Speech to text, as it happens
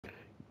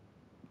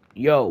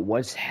Yo,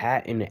 what's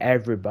happening,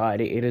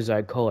 everybody? It is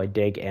I call a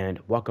dig, and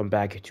welcome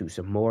back to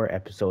some more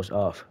episodes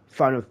of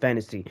Final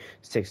Fantasy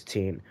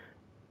 16.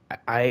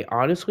 I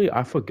honestly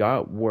I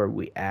forgot where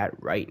we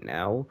at right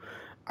now.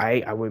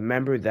 I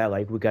remember that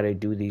like we gotta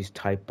do these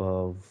type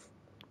of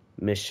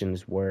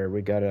missions where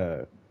we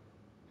gotta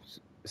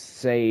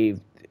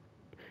save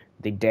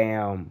the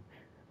damn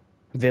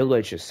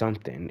village or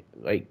something.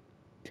 Like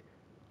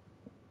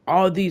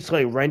all these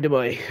like random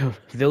like,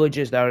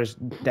 villages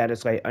that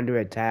is like under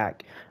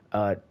attack.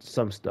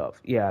 Some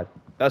stuff. Yeah,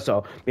 that's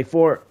all.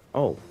 Before.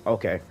 Oh,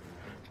 okay.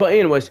 But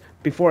anyways,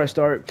 before I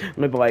start,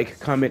 leave a like,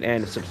 comment,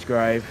 and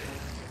subscribe.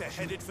 They're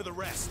headed for the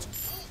rest.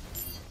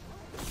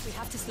 We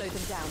have to slow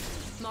them down.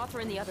 Martha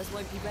and the others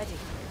won't be ready.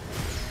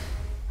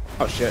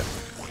 Oh shit.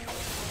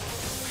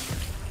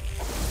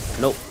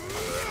 Nope.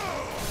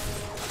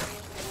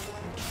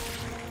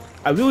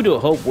 I really do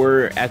hope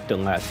we're at the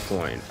last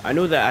point. I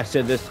know that I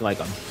said this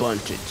like a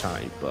bunch of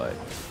times, but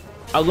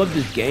I love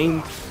this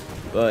game.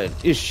 But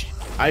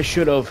I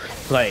should have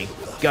like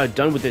got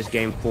done with this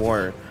game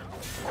for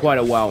quite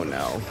a while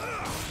now.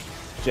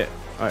 Shit.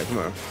 All right, come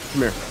on,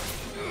 come here.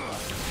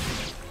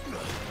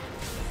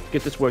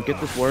 Get this work. Get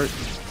this work.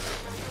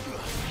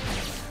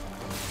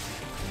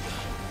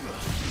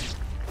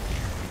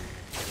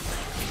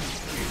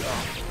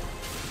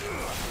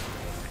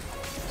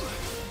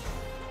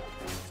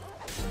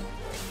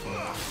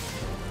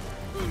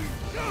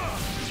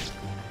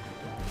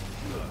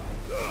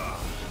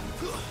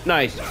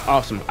 Nice,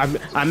 awesome.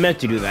 I meant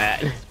to do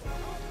that.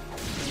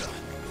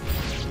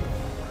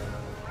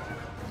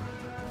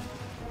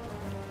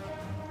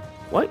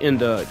 What in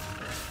the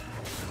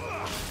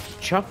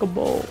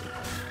chocobo?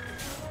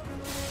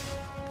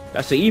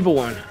 That's the evil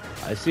one.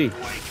 I see.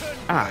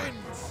 Ah.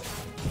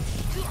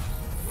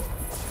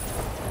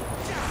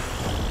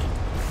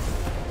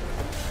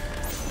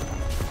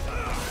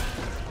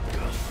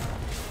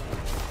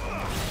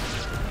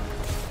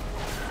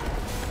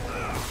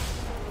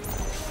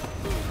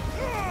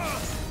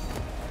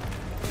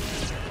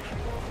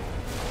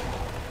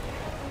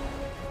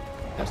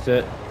 That's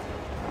it.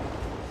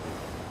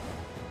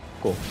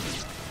 Cool.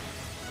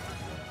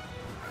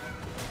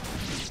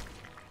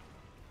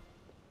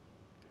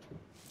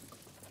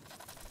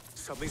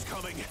 Something's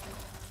coming.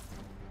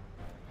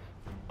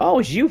 Oh,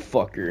 it's you,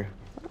 fucker.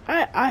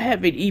 I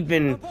haven't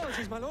even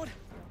Apologies, my lord.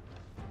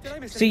 Did I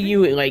miss see anything?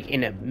 you in, like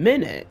in a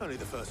minute. Only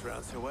the first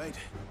round, so wait.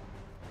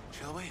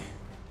 Shall we?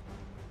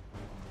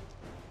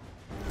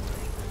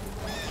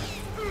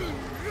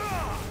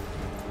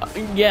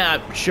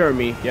 Yeah, sure,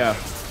 me. Yeah.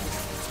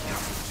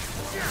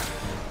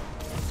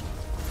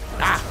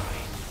 Ah.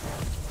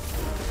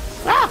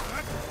 Ah.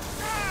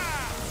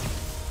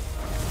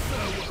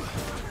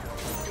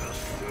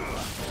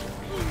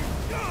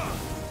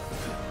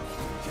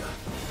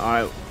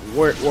 Alright,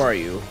 where are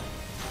you?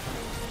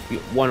 You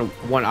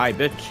one eye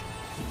bitch.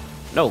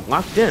 No,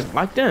 locked in,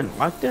 locked in,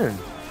 locked in.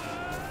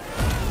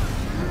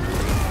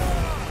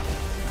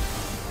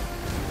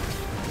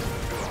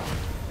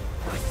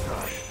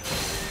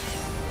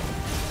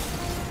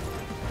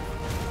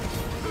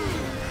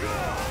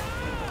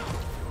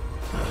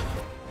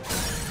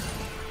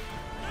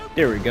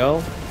 There we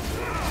go.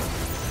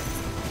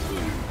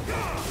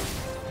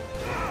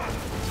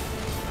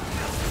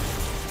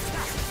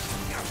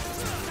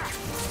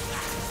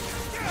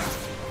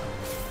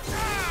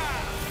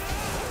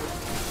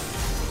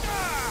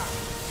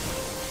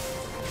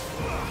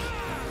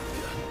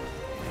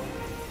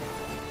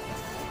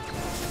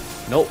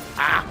 Nope.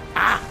 Ah,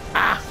 ah,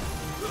 ah.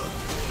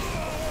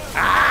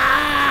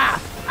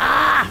 Ah,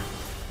 ah.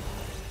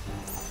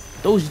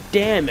 Those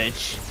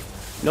damage.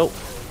 Nope.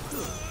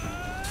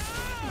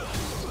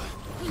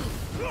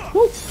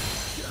 Woo.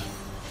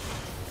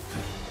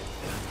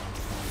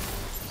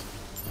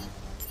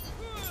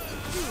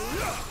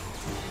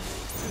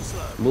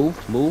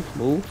 Move, move,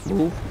 move,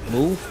 move,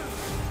 move,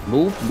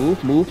 move,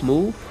 move, move,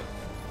 move.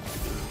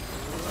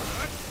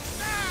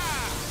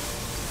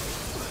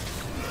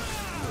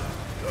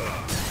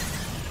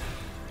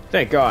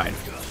 Thank God.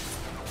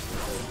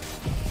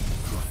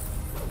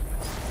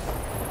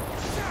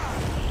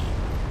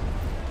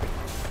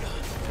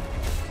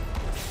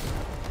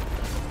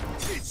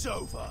 It's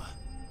over.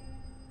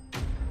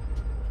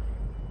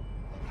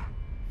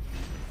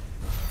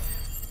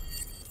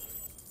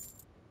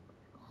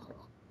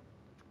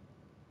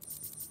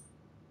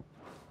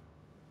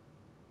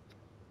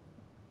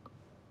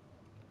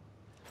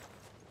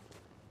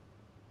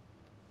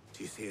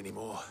 Do you see any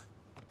more?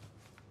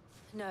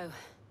 No.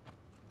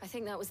 I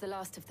think that was the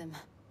last of them.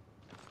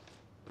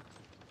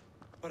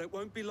 But it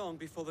won't be long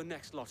before the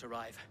next lot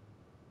arrive.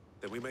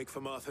 Then we make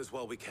for Martha's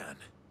while we can.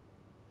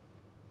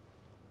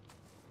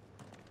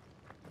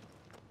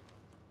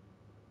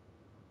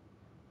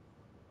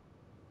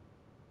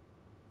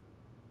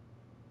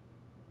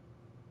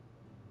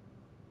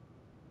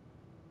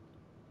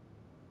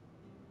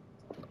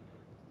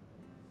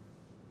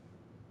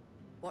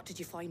 What did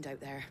you find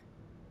out there?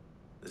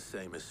 The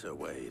same as Sir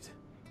Wade.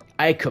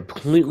 I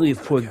completely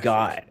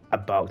forgot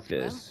about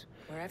this.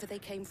 Well, wherever they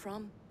came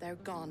from, they're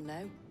gone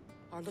now.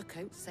 Our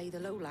lookouts say the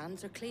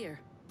lowlands are clear.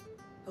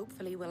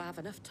 Hopefully we'll have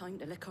enough time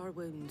to lick our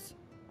wounds.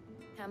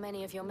 How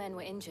many of your men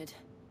were injured?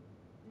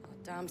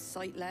 A damn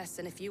sight less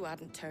than if you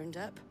hadn't turned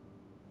up.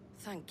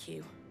 Thank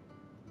you.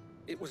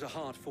 It was a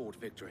hard-fought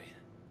victory.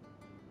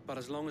 But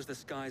as long as the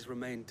skies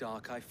remain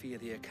dark, I fear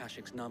the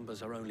Akashic's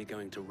numbers are only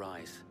going to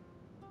rise.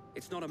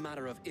 It's not a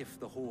matter of if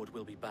the Horde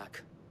will be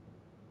back,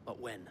 but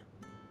when.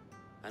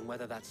 And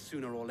whether that's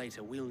sooner or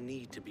later, we'll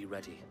need to be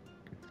ready.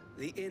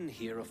 The inn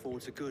here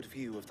affords a good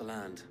view of the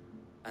land,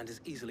 and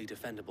is easily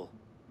defendable.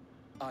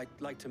 I'd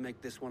like to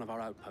make this one of our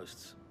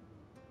outposts.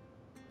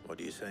 What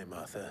do you say,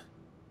 Martha?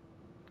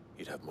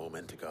 You'd have more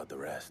men to guard the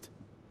rest.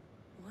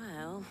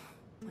 Well,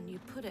 when you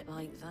put it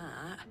like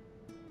that,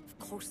 of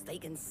course they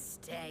can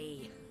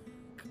stay.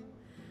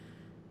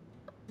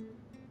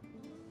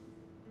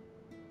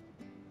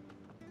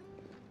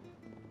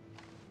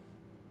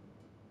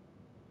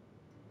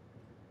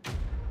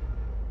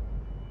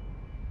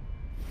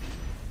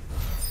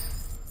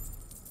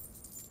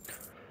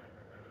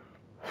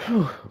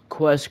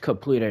 Quest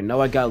completed.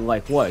 Now I got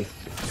like what,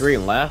 3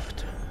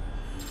 left?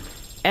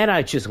 And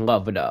I just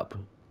love it up.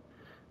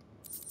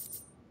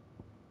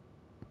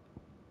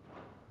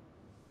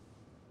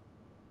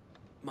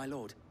 My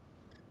lord,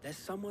 there's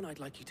someone I'd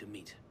like you to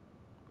meet.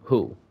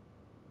 Who?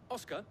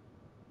 Oscar,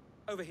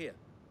 over here.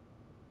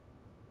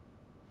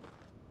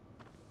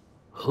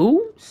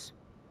 Who's?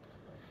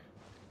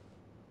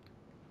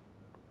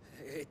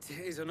 It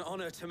is an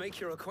honor to make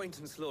your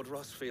acquaintance, Lord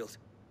Rossfield.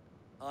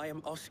 I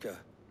am Oscar.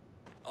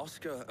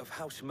 Oscar of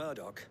House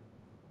Murdoch.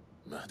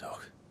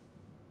 Murdoch.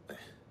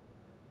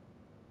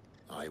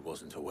 I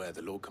wasn't aware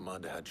the Lord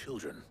Commander had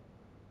children.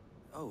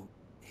 Oh,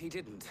 he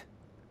didn't.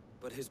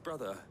 But his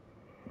brother,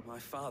 my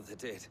father,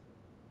 did.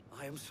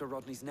 I am Sir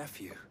Rodney's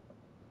nephew.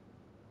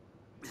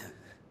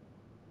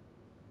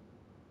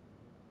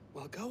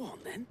 Well, go on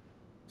then.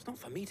 It's not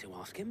for me to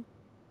ask him.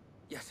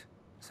 Yes,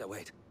 Sir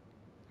Wade.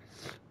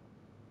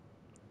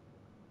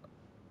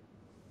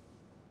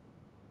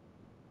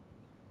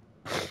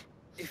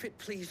 If it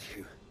please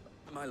you,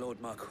 my Lord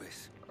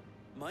Marquis,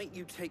 might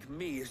you take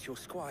me as your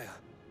squire?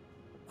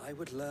 I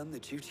would learn the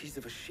duties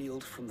of a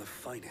shield from the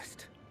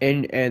finest.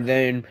 And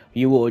then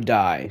you will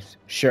die.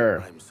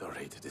 Sure. I'm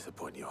sorry to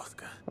disappoint you,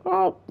 Oscar.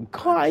 Oh,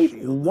 Clive,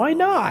 why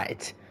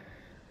not?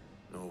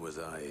 Nor was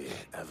I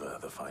ever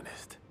the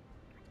finest.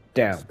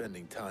 Damn.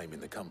 Spending time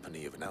in the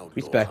company of an outlaw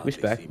Respect, hardly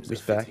respect, seems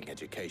respect. a fitting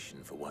education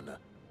for one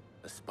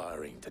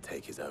aspiring to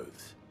take his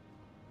oaths.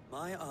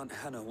 My Aunt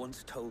Hannah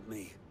once told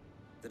me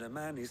that a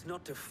man is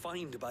not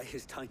defined by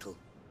his title,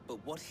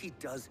 but what he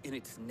does in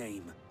its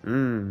name.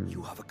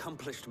 You have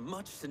accomplished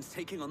much since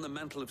taking on the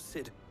mantle of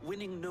Cid,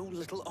 winning no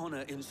little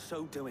honor in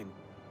so doing.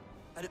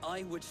 And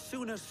I would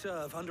sooner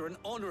serve under an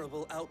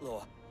honorable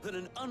outlaw than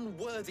an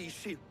unworthy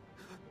shield.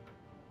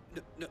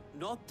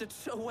 Not that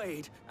Sir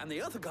Wade and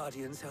the other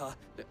guardians are...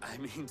 I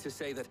mean to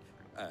say that,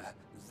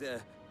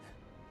 they're...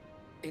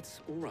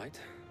 It's all right.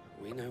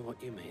 We know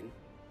what you mean.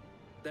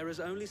 There is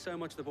only so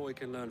much the boy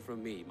can learn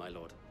from me, my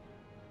lord.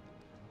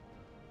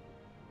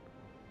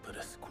 But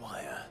a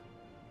squire...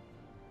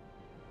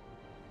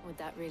 Would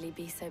that really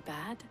be so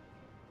bad?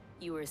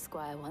 You were a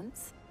squire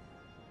once.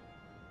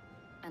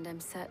 And I'm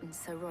certain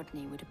Sir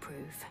Rodney would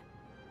approve.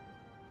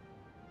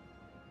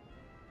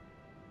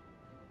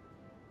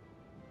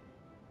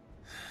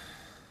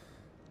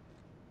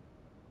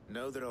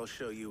 Know that I'll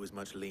show you as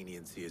much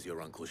leniency as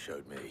your uncle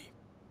showed me.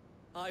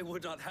 I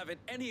would not have it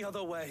any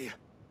other way.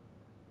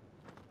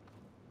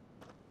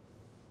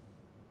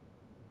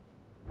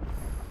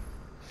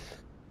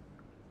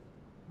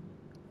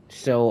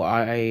 So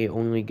I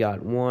only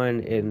got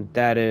one, and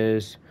that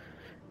is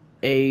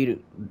a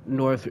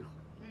North.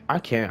 I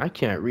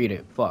can't read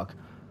it. Fuck.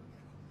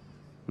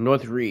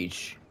 North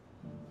Reach.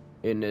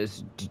 In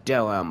this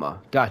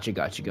dilemma. Gotcha.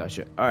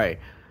 All right.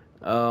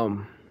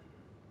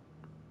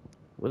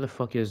 Where the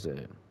fuck is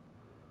it?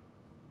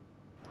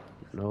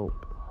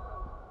 Nope.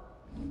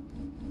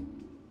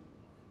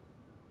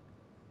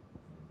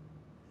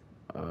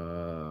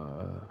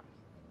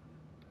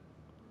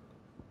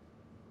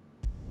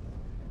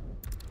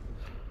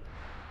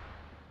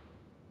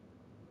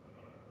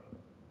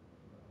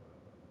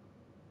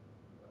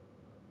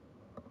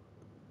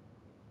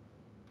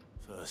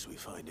 First we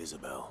find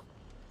Isabel.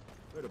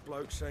 Heard a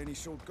bloke saying he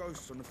saw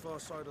ghosts on the far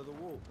side of the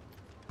wall.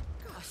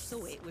 I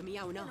saw it with my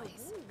own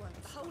eyes.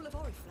 The whole of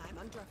Oriflamme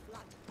under a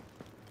flood.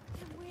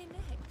 And we're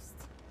next.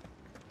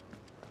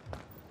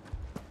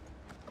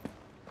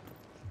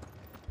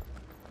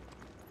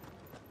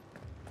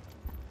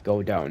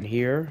 Go down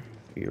here.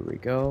 Here we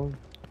go.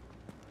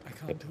 I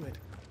can't do it.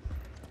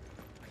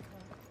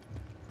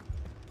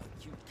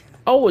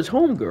 Oh, it's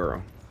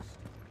homegirl.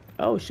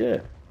 Oh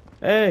shit.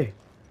 Hey,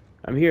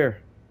 I'm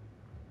here.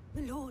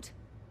 My lord,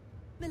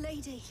 my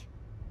lady.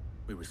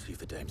 We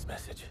received the dame's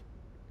message.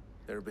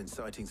 There have been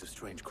sightings of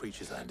strange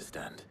creatures, I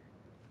understand.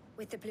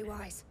 With the blue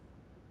eyes.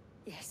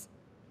 Yes.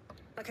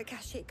 Like a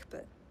Kashik,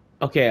 but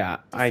Okay,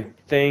 I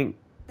think.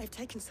 they've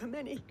taken so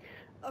many.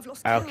 I've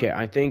lost Okay, count.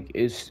 I think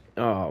it's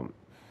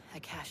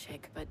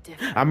Akashic, but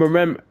different. I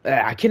remember.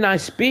 I cannot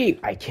speak.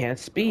 I can't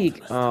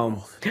speak.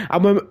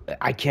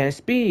 I can't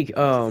speak.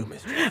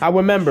 I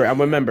remember. I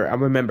remember. I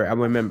remember. I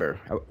remember.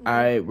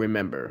 I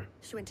remember.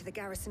 She went to the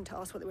garrison to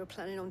ask what they were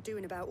planning on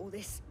doing about all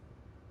this.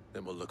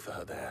 Then we'll look for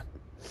her there.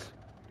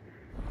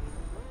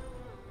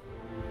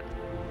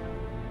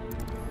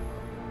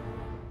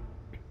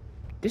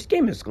 This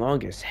game is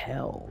long as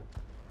hell.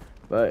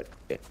 But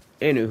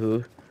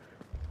anywho,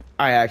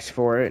 I asked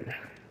for it.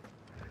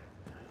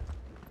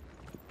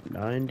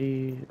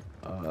 90.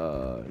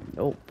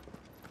 Nope.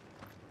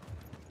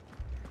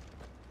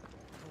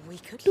 We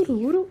could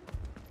Doo-doo-doo.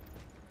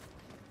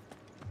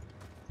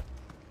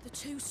 The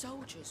two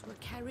soldiers were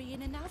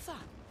carrying another.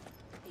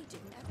 He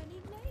didn't have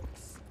any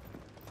legs.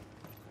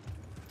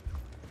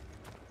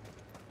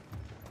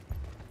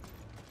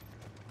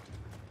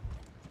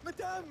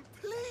 Madame,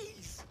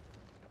 please!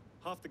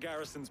 Half the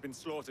garrison's been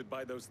slaughtered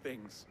by those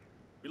things.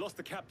 We lost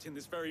the captain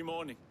this very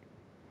morning.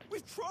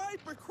 We've tried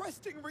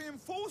requesting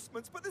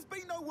reinforcements, but there's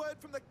been no word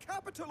from the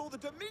capital or the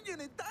Dominion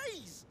in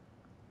days.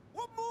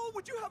 What more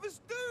would you have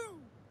us do?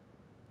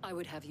 I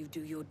would have you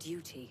do your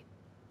duty.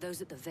 Those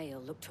at the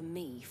Vale look to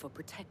me for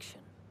protection.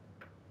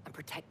 And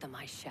protect them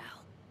I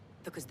shall.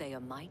 Because they are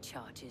my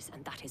charges,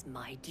 and that is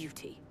my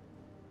duty.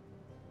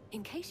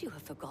 In case you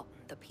have forgotten,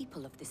 the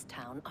people of this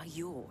town are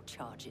your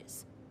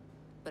charges.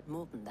 But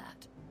more than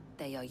that,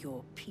 they are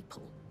your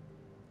people.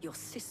 Your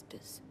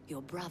sisters,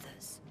 your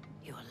brothers,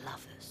 your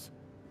lovers.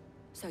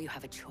 So you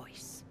have a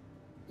choice.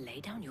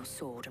 Lay down your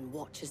sword and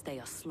watch as they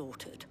are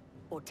slaughtered,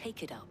 or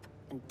take it up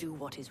and do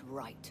what is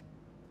right.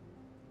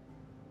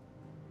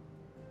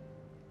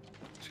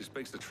 She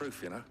speaks the truth,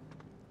 you know.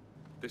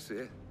 This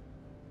here,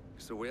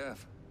 it's all we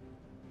have.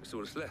 It's all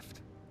that's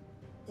left.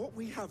 What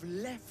we have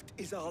left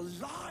is our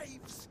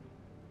lives.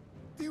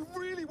 Do you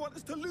really want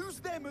us to lose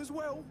them as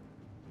well?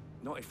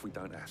 Not if we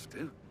don't have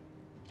to.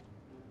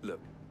 Look,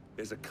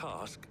 there's a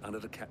cask under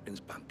the captain's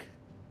bunk.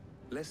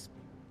 Let's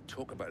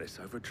talk about this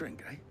over a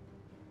drink, eh?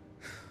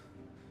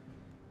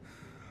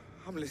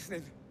 I'm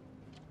listening.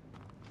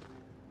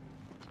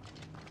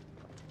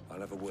 I'll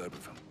have a word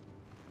with him.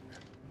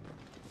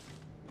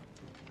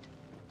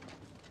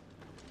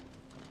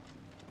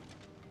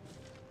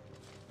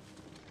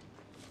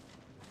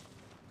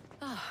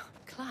 Ah,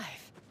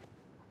 Clive.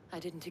 I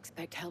didn't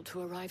expect help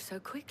to arrive so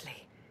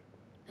quickly.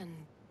 And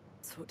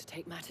sought to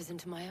take matters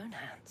into my own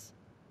hands.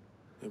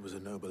 It was a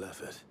noble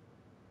effort,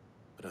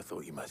 but I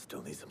thought you might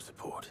still need some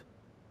support.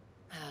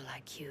 How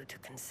like you to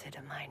consider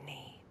my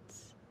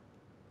needs.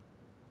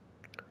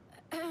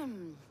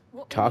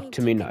 What we Talk need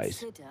to me nice.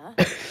 consider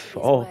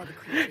Oh, is where the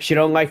creatures she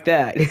don't came like from.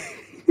 that.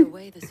 The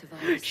way the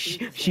survivors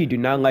speak of She them, do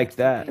not like as if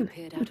they that.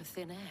 appeared out of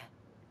thin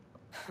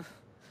air.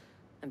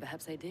 And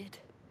perhaps they did.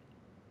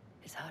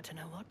 It's hard to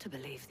know what to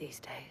believe these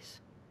days.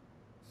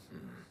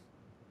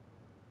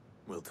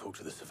 We'll talk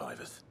to the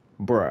survivors.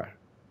 Bruh.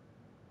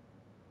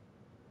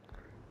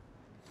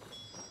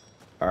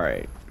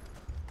 Alright.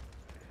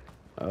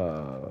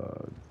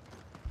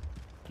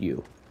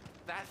 You.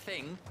 That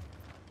thing?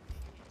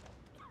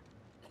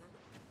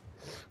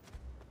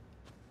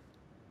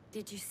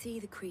 Did you see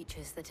the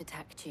creatures that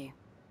attacked you?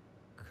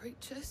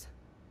 Creatures?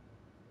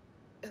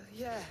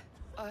 Yeah,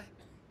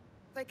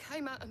 they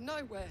came out of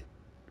nowhere.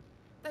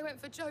 They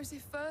went for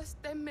Joseph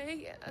first, then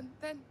me, and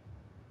then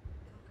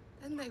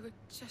they were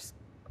just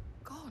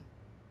gone.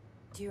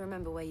 Do you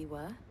remember where you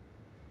were?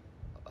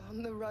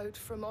 On the road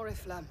from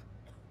Oriflamme.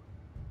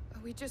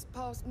 We just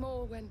passed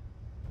Moor when...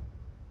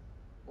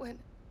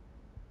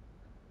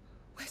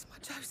 Where's my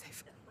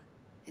Joseph?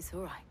 It's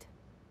all right.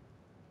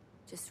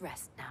 Just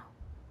rest now.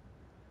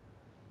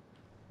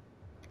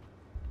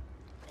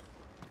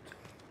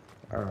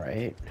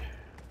 Alright.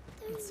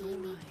 It's all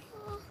right.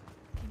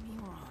 Give me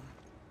your arm.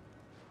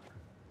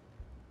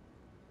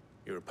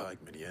 You're a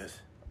pikeman, yes?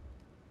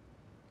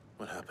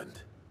 What happened?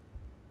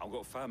 I've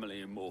got family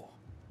in Moor.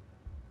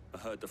 I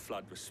heard the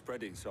flood was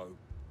spreading, so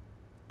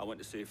I went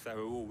to see if they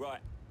were all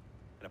right.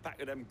 And a pack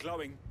of them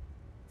glowing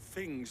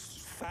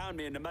things found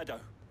me in the meadow.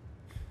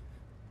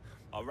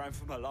 I ran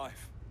for my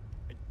life.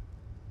 I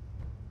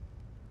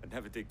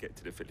never did get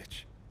to the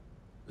village.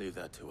 Leave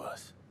that to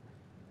us.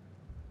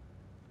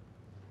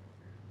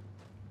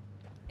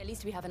 At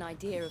least we have an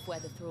idea of where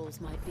the thralls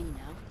might be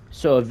now.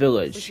 So a We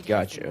village, should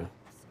head for gotcha.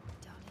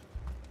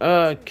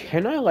 more.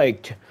 Can I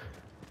like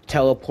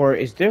teleport?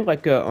 Is there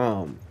like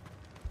a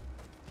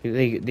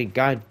the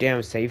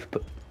goddamn safe?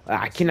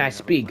 I cannot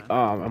speak.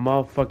 A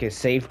motherfucking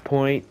save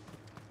point.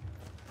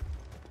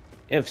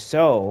 If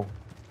so,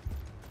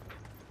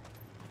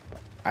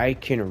 I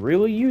can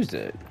really use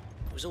it.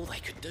 It was all they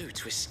could do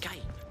to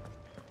escape.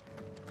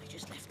 They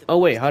just left the Oh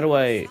wait, bodies how do in the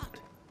I?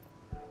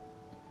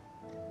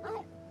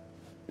 flood.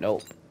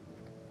 Nope.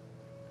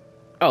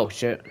 Oh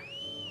shit.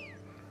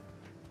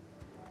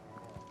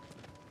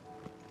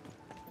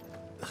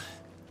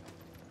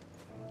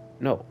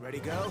 No. Ready,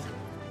 go?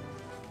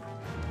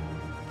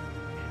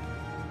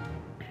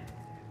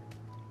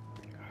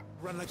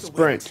 Run like the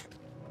wind. Sprint.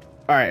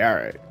 Alright,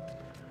 alright.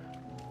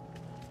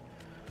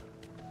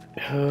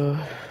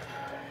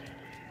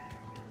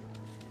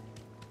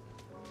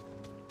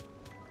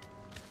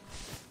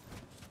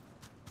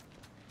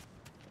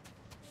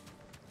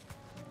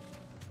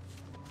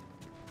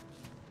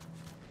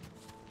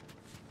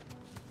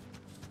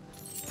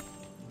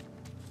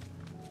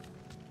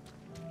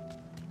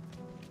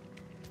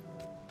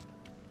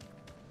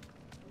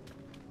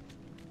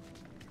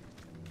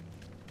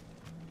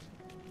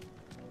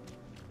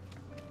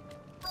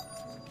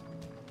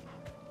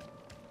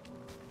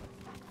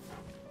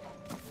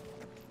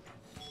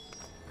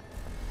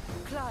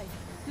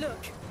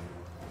 Look.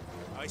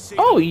 I see.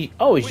 Oh, them.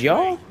 oh, it's With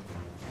y'all? me.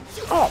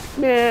 Oh,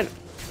 man.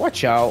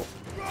 Watch out.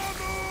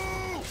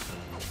 Bravo!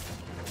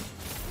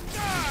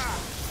 Ah!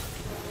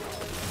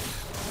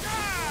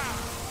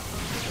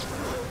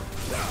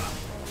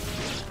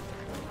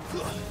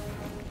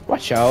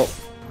 Watch out.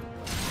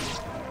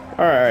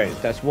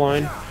 Alright, that's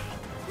one.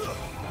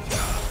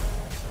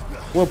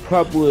 We'll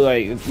probably,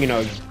 like, you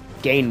know,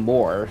 gain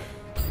more.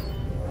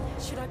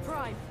 Should I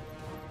prime?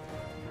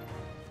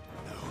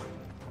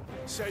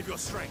 Save your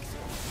strength.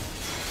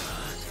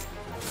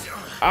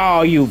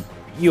 Oh, you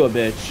a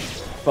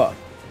bitch. Fuck.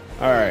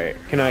 Alright,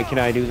 can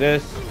I do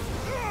this?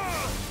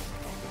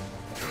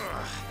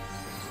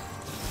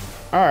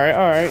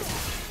 Alright.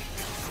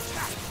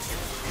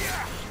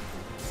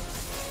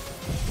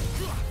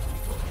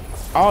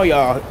 Oh,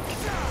 y'all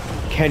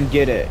can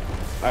get it.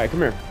 Alright, come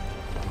here.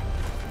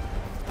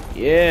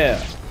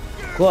 Yeah.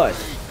 Clutch.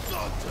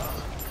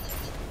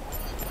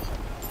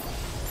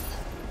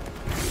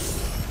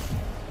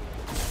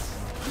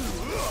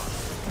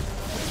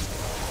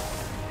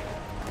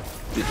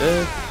 Do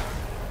this.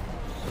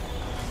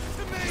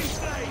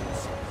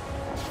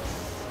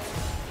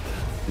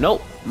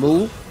 Nope.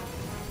 Move.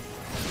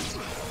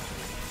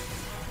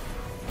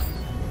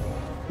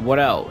 What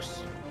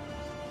else?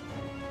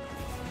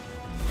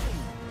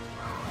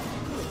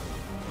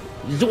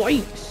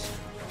 Zoinks!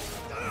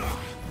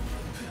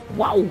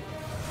 Wow!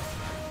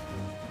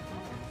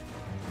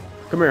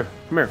 Come here.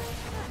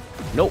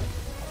 Nope.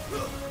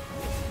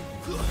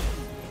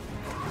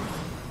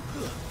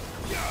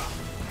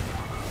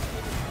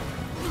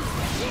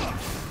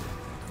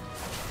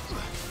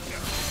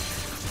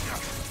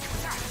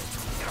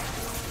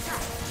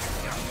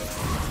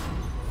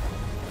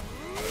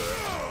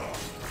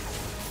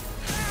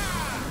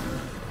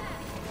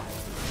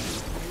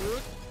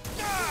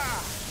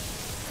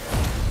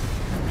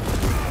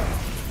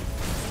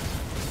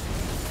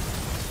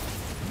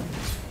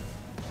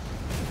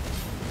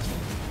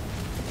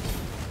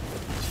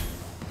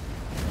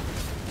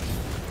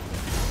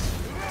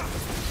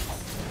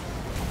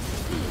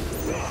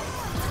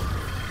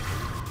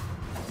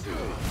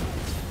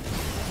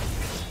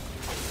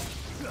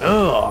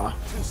 Ugh.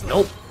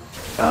 Nope.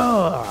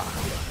 Ugh.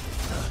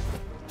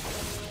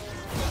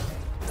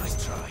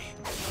 Nice try.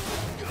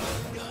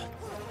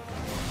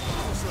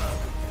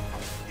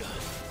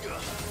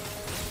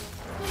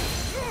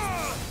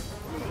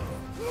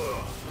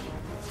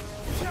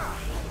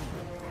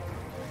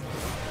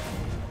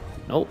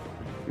 Nope.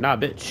 Nah,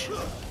 bitch.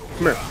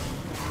 Come here.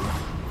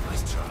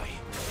 Nice try.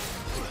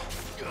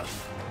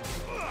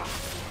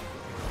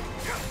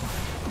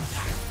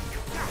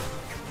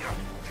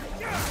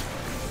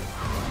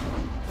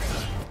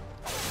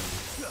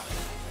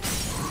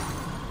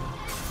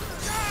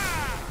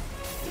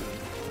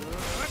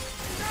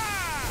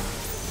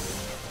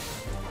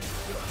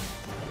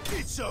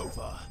 It's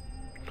over.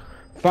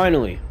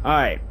 Finally.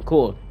 Alright,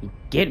 cool.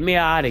 Get me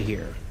out of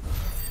here.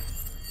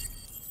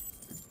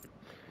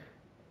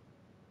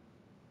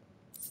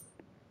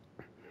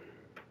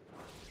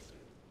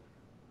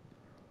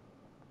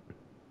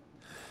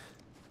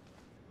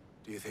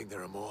 Do you think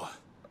there are more?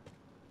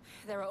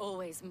 There are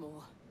always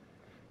more.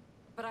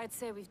 But I'd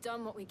say we've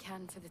done what we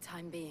can for the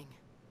time being.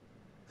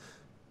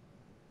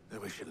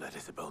 Then we should let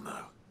Isabel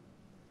know.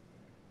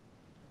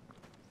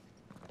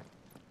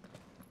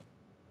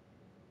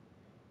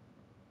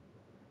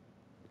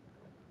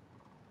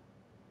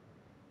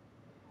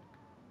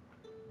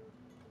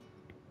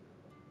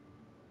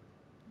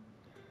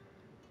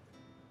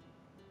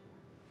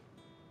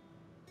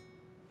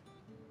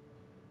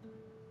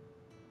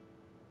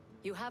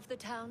 You have the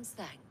town's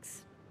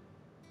thanks.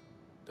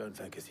 Don't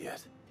thank us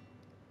yet.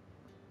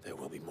 There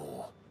will be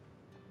more.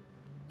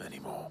 Many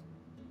more.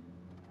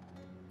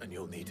 And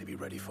you'll need to be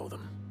ready for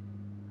them.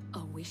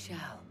 Oh, we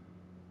shall.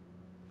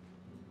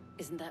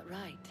 Isn't that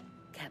right,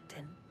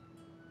 Captain?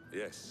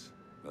 Yes,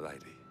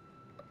 milady.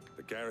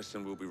 The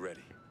garrison will be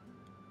ready.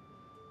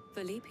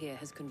 Philippe here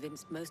has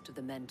convinced most of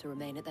the men to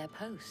remain at their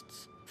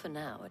posts. For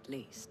now, at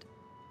least.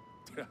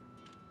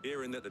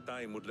 Hearing that the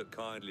Dame would look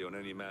kindly on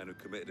any man who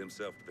committed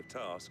himself to the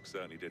task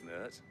certainly didn't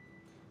hurt.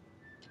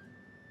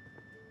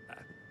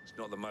 It's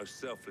not the most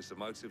selfless of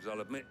motives,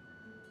 I'll admit.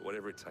 But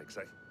whatever it takes,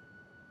 eh?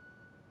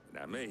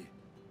 Now me,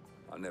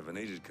 I never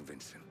needed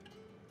convincing.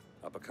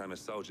 I became a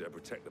soldier to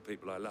protect the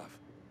people I love.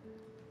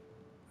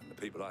 And the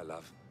people I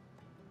love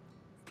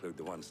include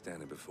the ones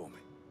standing before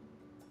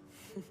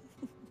me.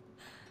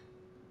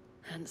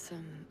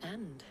 Handsome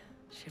and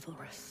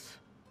chivalrous.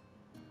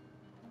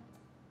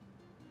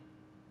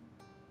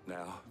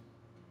 Now,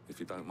 if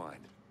you don't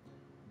mind,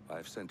 I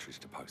have sentries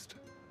to post.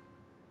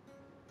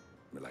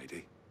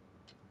 Milady.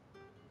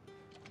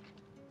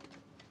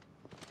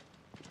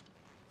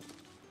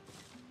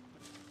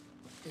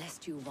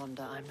 Lest you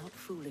wonder, I'm not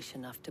foolish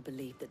enough to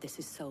believe that this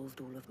has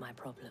solved all of my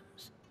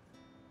problems.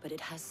 But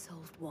it has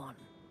solved one,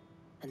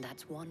 and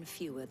that's one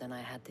fewer than I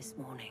had this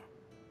morning.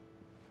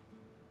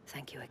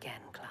 Thank you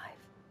again, Clive.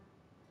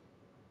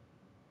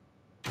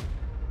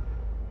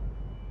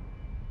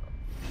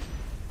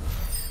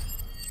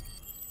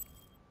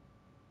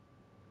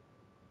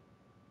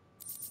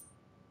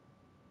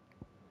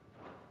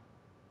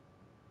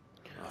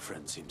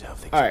 friends seem to have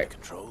things All under right.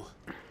 control.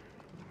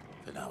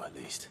 For now, at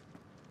least.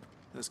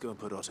 Let's go and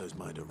put Otto's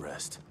mind at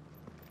rest.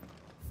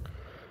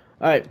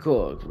 All right,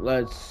 cool.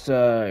 Let's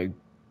go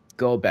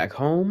back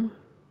home.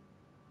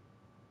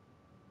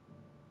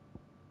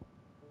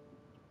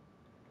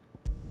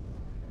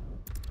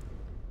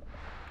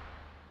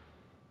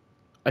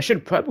 I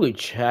should probably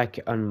check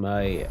on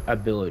my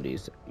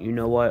abilities. You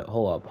know what?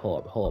 Hold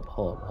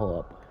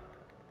up.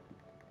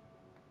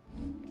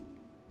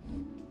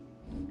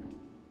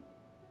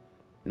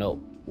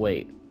 No,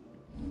 wait.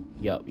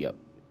 Yup.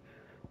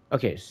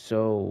 Okay,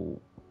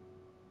 so...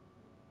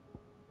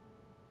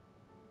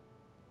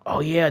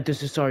 Oh yeah,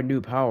 this is our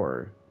new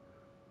power.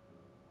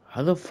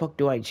 How the fuck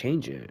do I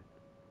change it?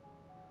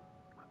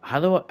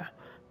 How do I...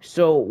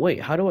 So, wait,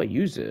 how do I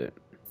use it?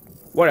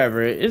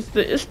 Whatever, it's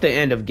the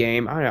end of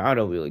game. I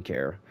don't really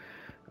care.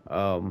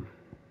 Damn.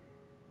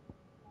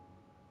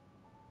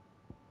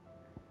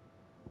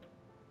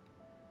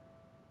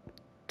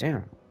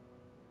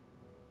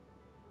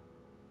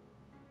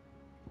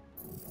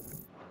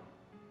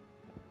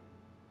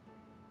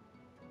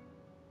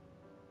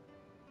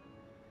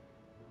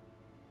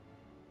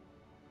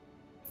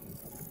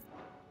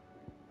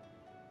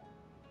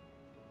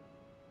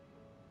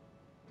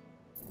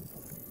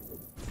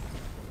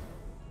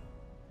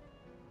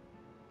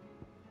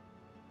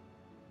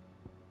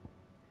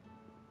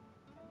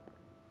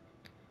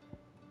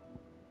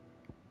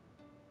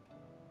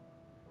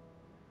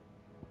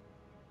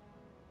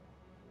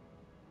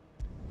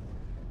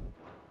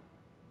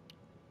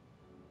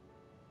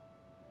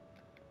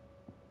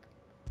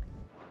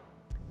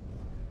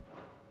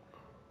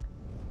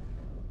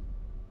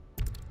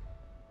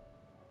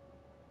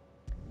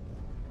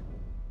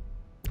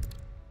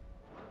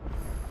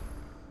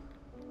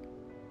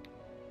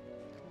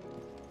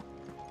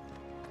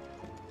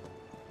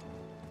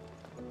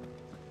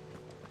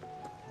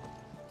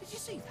 Did you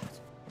see that?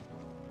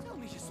 Tell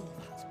me you saw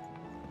that.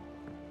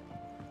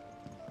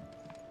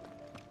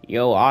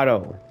 Yo,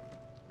 Otto.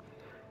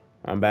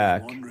 I'm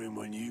back. Wondering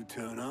when you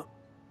turn up.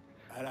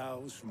 Had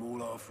ours from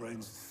all our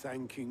friends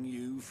thanking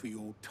you for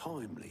your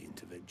timely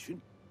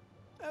intervention.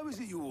 How is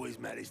it you always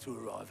manage to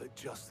arrive at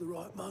just the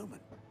right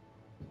moment?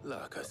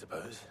 Luck, I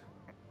suppose.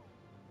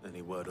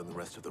 Any word on the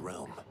rest of the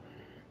realm?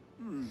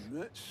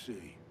 Let's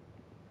see.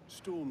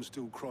 Storm's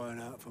still crying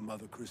out for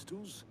mother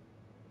crystals.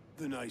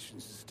 The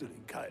nations are still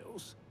in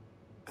chaos.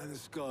 And the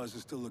skies are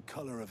still the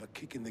color of a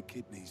kick in the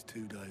kidneys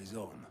 2 days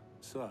on.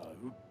 So...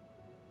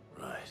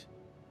 Right.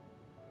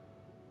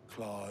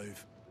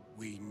 Clive,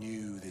 we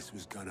knew this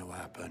was going to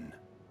happen.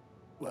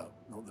 Well,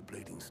 not the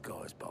bleeding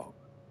skies part,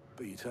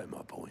 but you take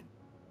my point.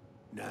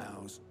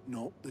 Now's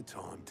not the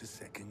time to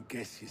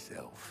second-guess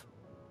yourself.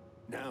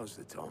 Now's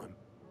the time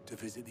to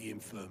visit the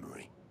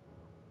infirmary.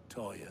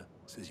 Talia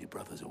says your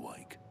brother's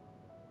awake.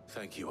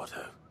 Thank you,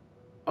 Otto.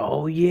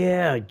 Oh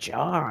yeah,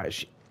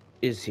 Josh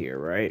is here,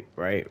 right?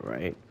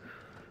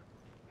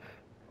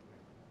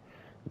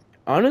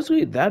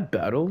 Honestly, that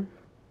battle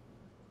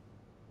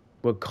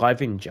with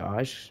Clive and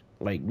Josh,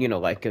 like, you know,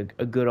 like a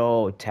good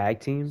old tag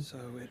team. So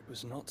it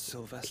was not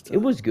Sylvester. It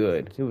was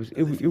good. It was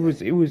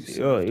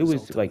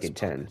like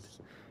intense.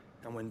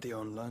 And when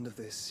Dion learned of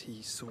this,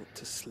 he sought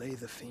to slay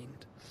the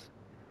fiend.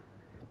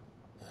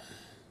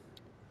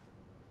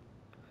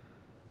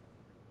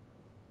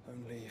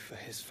 Only for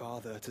his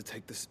father to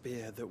take the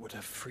spear that would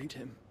have freed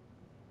him.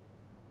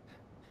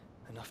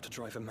 Enough to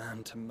drive a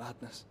man to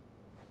madness.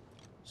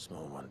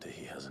 Small wonder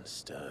he hasn't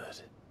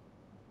stirred.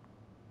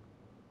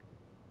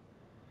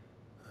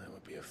 I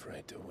would be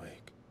afraid to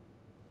wake.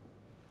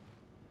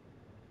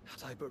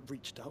 Had I but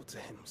reached out to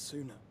him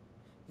sooner,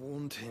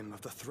 warned him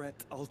of the threat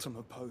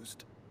Ultima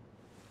posed.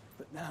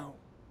 But now,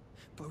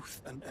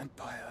 both an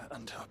empire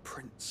and her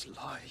prince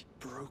lie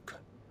broken.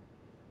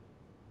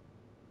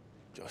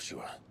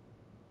 Joshua,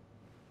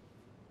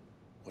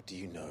 what do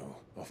you know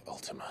of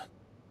Ultima?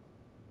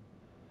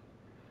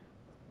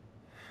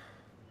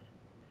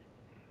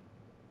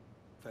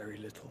 Very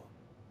little,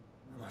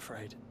 I'm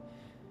afraid.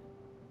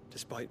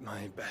 Despite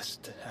my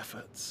best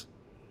efforts.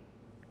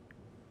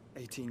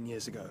 18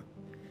 years ago,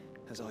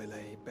 as I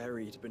lay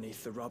buried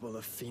beneath the rubble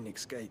of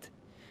Phoenix Gate,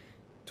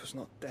 it was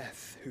not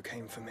death who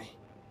came for me,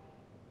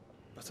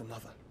 but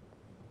another.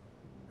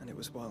 And it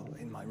was while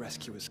in my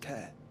rescuer's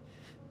care,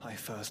 I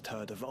first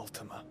heard of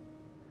Ultima.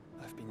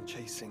 I've been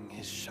chasing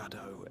his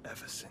shadow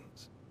ever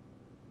since.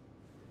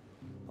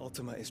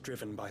 Ultima is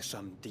driven by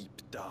some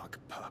deep, dark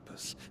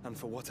purpose, and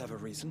for whatever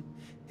reason,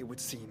 it would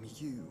seem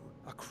you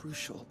are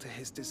crucial to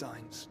his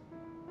designs.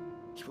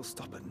 He will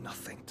stop at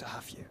nothing to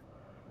have you,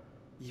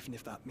 even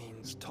if that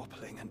means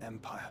toppling an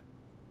empire.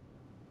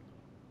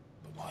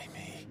 But why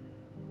me?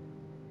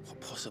 What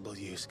possible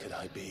use could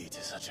I be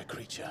to such a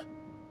creature?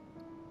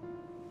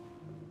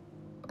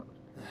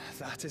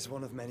 That is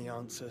one of many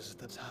answers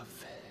that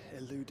have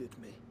eluded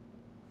me.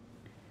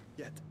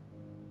 Yet,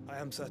 I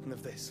am certain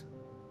of this.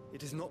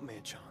 It is not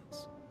mere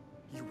chance.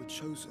 You were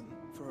chosen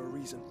for a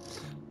reason.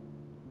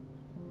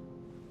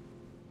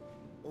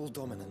 All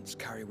dominants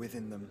carry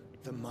within them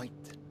the might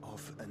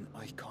of an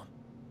icon.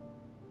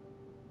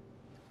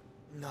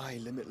 nigh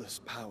limitless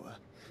power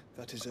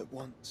that is at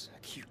once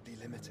acutely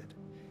limited.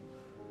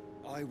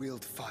 I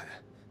wield fire,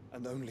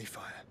 and only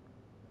fire.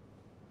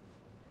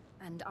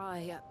 And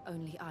I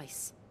only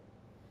ice.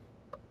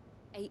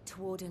 8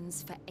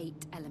 wardens for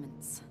 8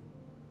 elements.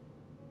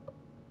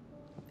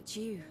 But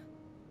you,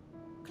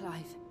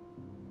 Clive.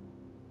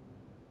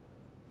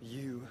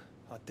 You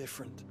are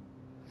different.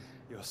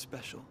 You're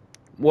special.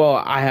 Well,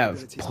 I Your have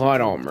abilities plot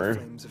begin with the armor.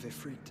 flames of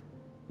Ifrit,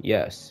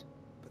 Yes.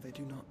 but they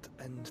do not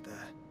end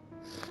there.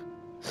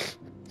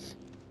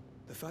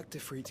 The fact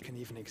Ifrit can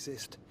even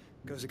exist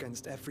goes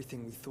against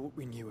everything we thought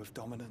we knew of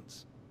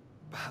dominance.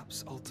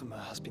 Perhaps Ultima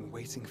has been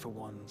waiting for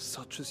one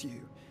such as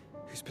you,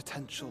 whose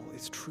potential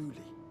is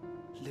truly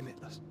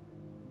limitless.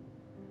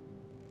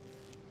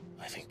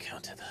 I've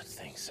encountered that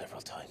thing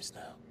several times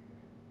now.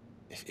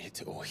 If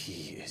it or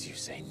he, as you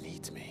say,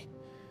 needs me,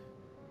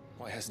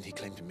 why hasn't he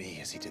claimed me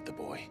as he did the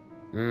boy?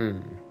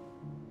 Hmm.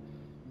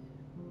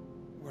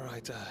 Were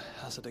I to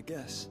hazard a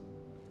guess,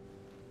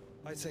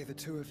 I'd say the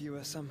two of you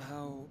are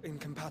somehow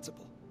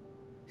incompatible.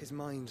 His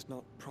mind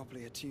not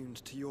properly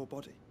attuned to your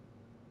body.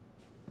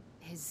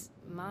 His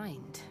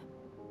mind.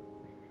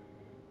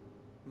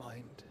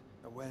 Mind,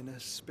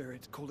 awareness,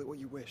 spirit, call it what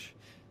you wish.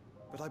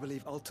 But I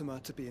believe Ultima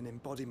to be an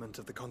embodiment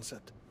of the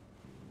concept.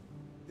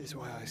 This is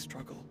why I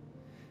struggle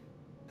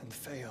and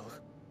fail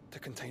to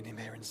contain him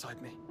here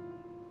inside me.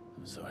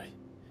 I'm sorry.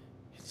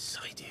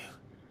 Inside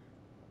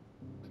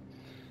you?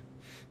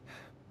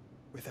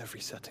 With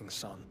every setting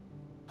sun,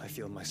 I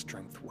feel my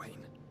strength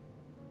wane.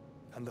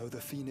 And though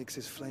the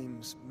Phoenix's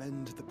flames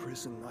mend the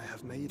prison I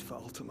have made for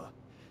Ultima,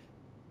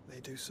 they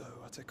do so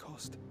at a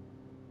cost.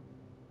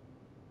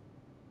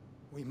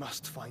 We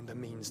must find a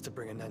means to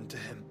bring an end to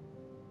him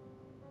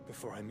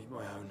before I meet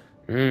my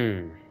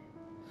own.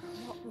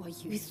 What were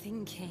you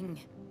thinking?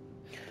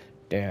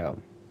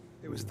 Damn.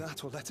 It was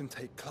that or let him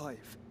take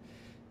Clive.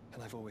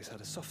 And I've always had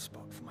a soft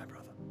spot for my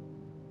brother.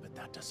 But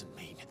that doesn't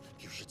mean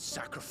you should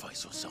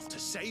sacrifice yourself to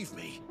save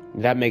me.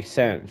 That makes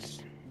sense.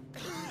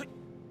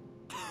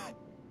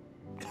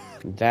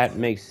 That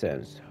makes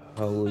sense.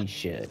 Holy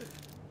shit.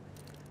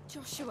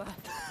 Joshua.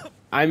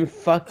 I'm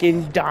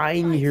fucking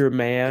dying here,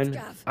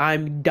 man.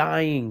 I'm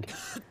dying.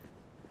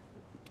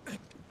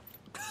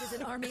 There's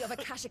an army of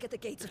Akashic at the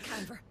gates of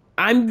Canver.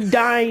 I'm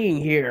dying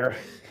here.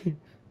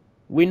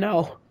 We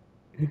know.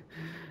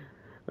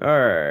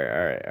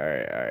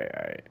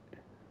 Alright.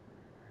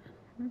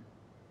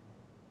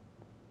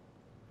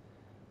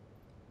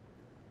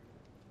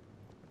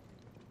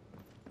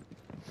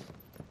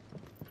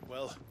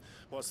 Well,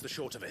 what's the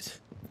short of it?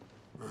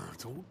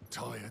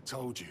 Tyre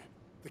told you.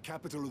 The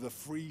capital of the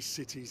Free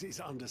Cities is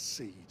under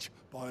siege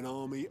by an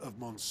army of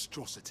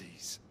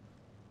monstrosities.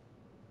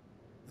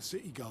 The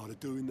city guard are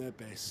doing their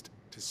best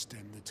to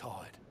stem the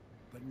tide,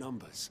 but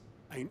numbers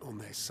ain't on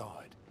their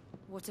side.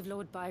 What of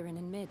Lord Byron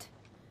and Mid?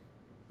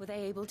 Were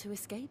they able to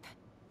escape?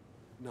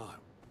 No,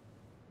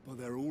 but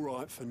they're all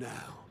right for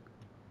now.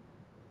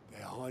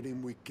 They're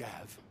hiding with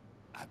Gav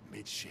at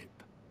midship.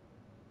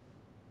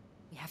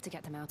 We have to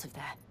get them out of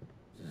there.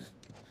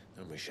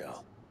 And we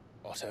shall.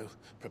 Otto,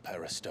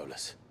 prepare a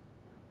Stolas.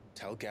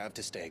 Tell Gav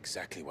to stay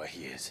exactly where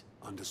he is.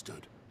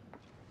 Understood.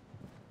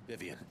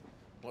 Vivian,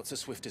 what's the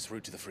swiftest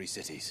route to the Free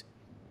Cities?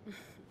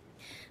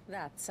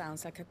 That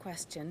sounds like a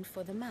question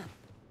for the map.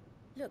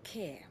 Look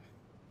here.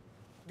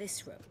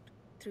 This road,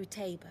 through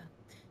Tabor,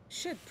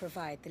 should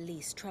provide the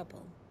least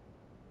trouble.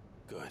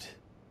 Good.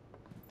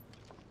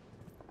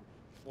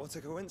 What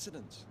a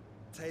coincidence.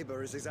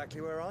 Tabor is exactly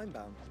where I'm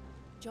bound.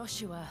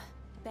 Joshua,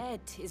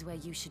 Bed is where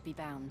you should be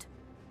bound.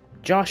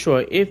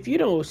 Joshua, if you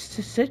don't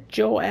sit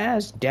your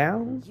ass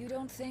down. You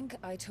don't think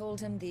I told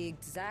him the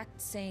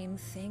exact same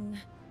thing?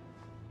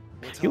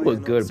 You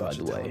look good, by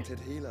the way.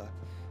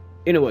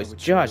 Anyways,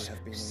 Josh,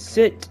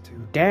 sit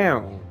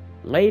down.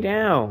 Lay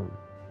down.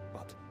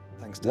 But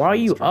thanks to why are her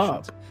you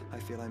instructions, up? I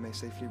feel I may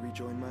safely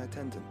rejoin my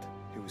attendant,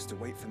 who was to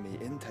wait for me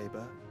in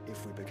Tabor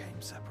if we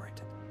became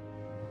separated.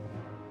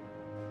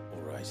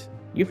 All right.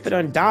 You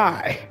finna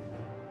die.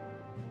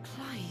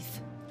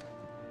 Clive.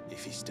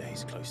 If he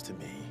stays close to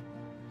me,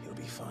 he'll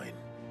be fine.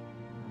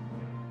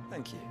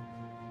 Thank you,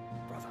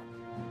 brother.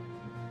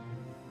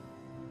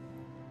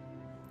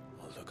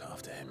 I'll look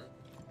after him.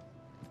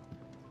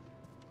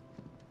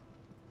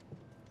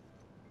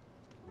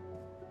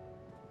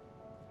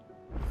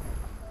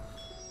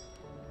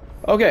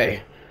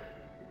 Okay.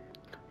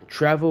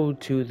 Travel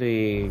to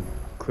the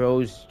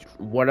crows,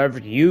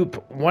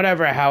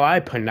 whatever how I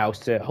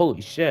pronounced it.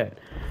 Holy shit.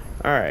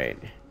 Alright.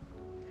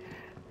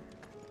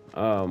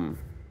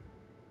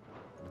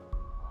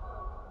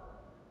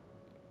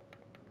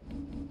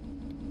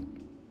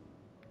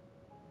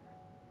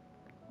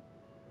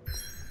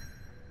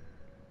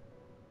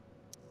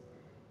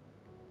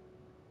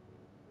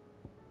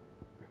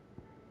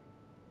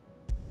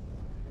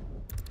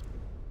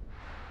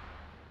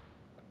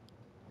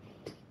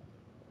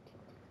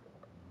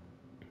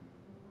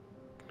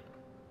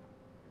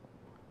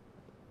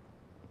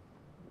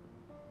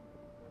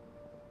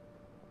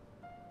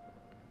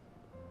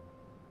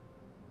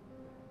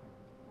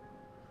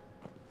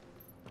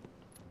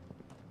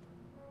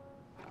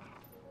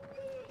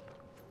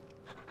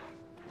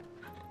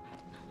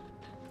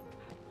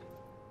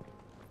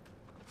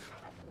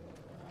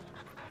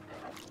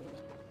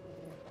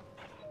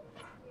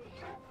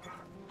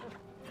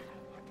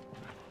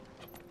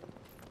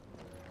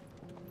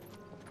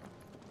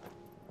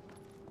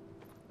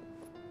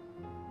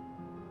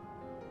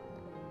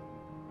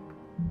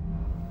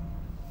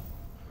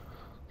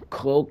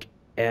 cloak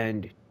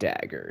and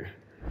dagger.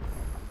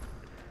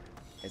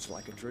 It's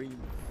like a dream.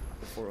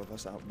 The four of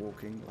us out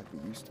walking like we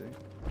used to.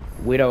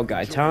 We don't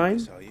got time.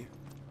 This, are you?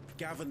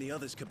 Gav and the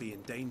others could be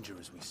in danger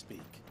as we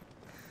speak.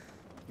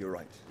 You're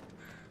right.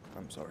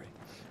 I'm sorry.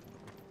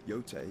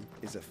 Yote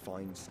is a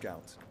fine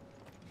scout.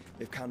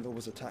 If Canville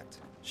was attacked,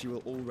 she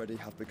will already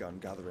have begun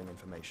gathering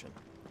information.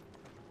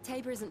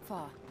 Tabor isn't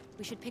far.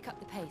 We should pick up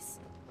the pace.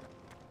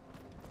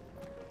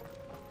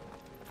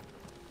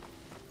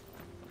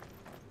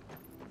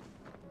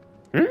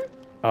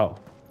 Oh.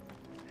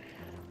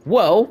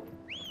 Well,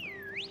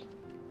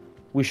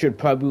 we should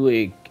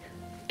probably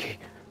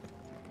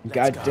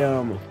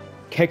goddamn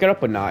kick it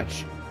up a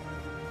notch.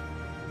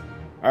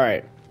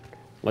 Alright,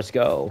 let's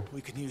go.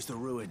 We can use the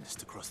ruins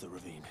to cross the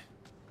ravine.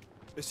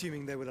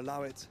 Assuming they will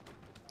allow it,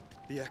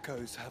 the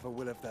Echoes have a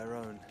will of their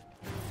own.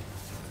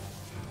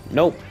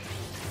 Nope.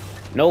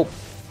 Nope.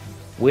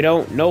 We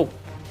don't. Nope.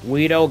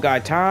 We don't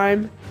got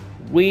time.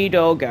 We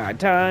don't got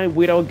time.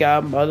 We don't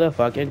got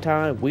motherfucking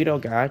time. We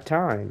don't got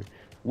time.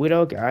 We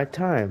don't got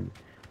time.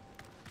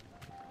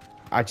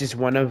 I just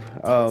want to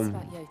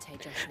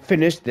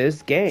finish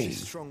this game.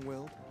 She's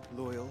strong-willed,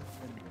 loyal,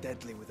 and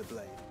deadly with a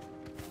blade.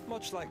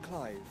 Much like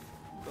Clive,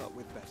 but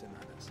with better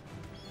manners.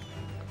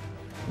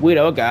 We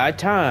don't got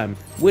time.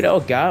 We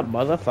don't got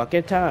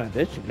motherfucking time.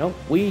 No,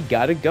 we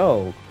gotta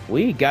go.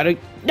 We gotta.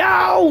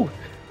 No!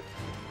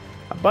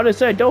 I'm about to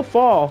say, don't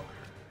fall.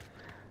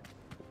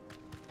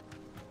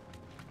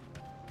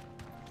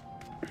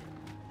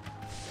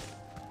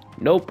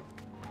 Nope.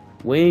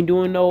 We ain't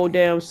doing no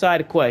damn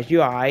side quest.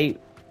 You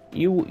alright?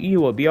 You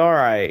will be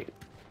alright.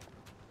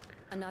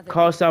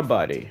 Call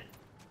somebody.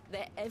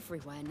 They're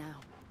everywhere now.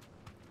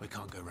 We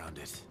can't go around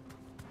it.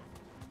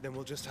 Then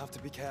we'll just have to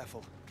be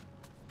careful.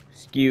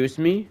 Excuse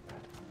me?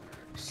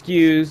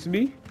 Excuse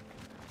me?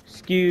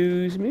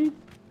 Excuse me?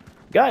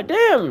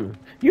 Goddamn!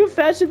 You're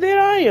faster than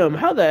I am.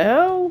 How the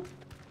hell?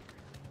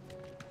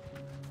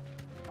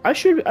 I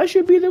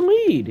should be the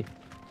lead.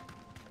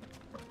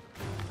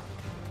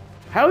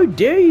 How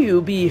dare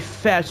you be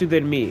faster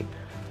than me?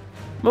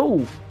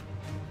 Move.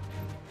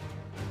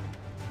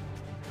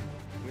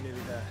 We're nearly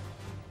there.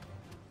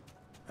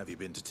 Have you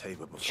been to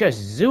Tabor before? Just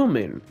zoom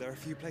in. There are a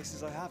few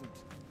places I haven't.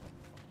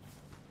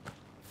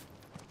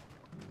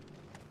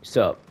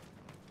 Sup?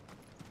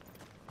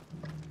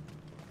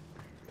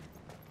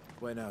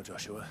 Where now,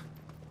 Joshua?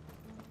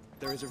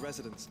 There is a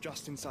residence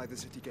just inside the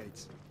city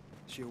gates.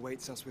 She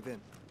awaits us within.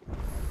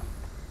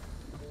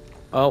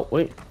 Oh,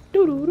 wait.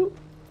 Doo-doo-doo.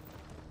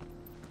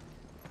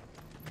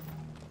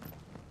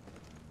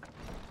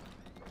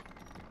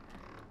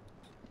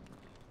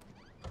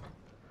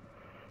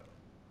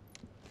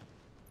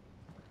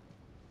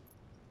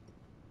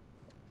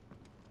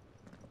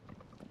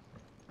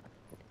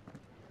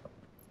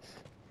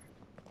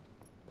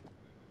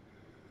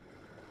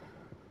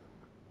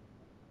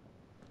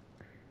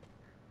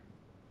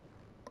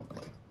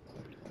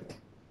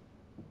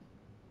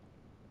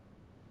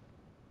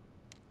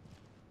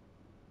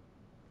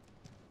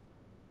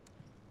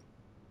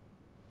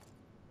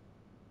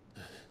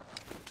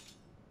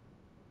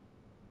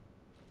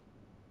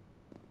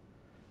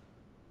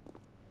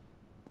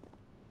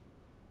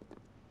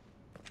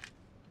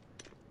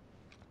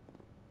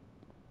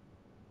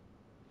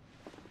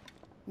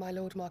 My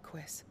Lord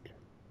Marquis,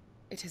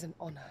 it is an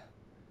honor.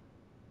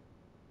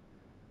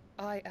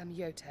 I am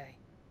Yote,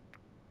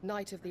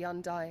 Knight of the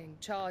Undying,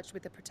 charged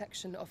with the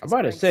protection of His I'm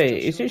about to Grace say,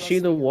 Joshua isn't she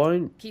the Rosfield,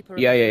 one? Keeper of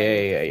Yeah, the yeah, Flame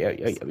yeah, of yeah,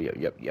 the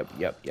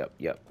yeah, Forest.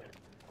 yep.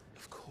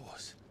 Of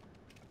course.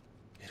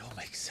 It all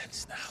makes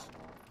sense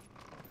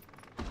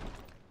now.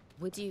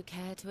 Would you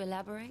care to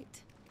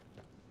elaborate?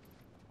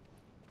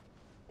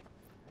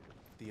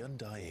 The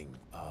Undying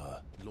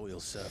are loyal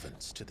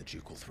servants to the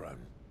ducal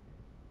throne.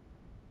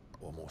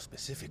 Or more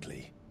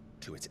specifically,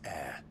 to its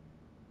heir.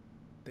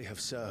 They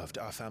have served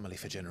our family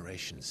for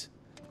generations,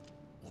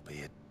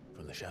 albeit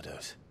from the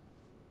shadows.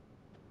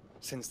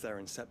 Since their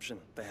inception,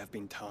 they have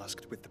been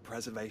tasked with the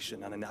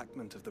preservation and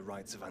enactment of the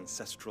rites of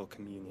ancestral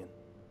communion.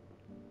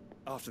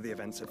 After the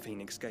events at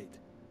Phoenix Gate,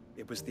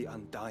 it was the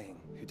Undying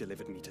who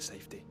delivered me to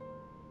safety.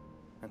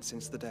 And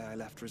since the day I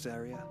left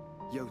Rosaria,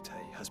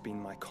 Yote has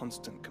been my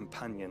constant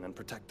companion and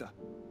protector.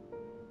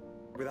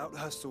 Without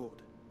her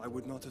sword, I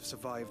would not have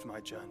survived my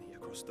journey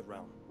across the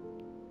realm.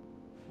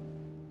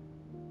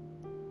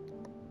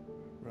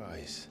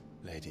 Rise,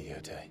 Lady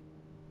Yote.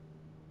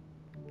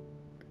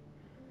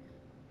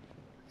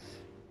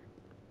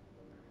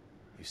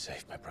 You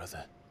saved my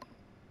brother.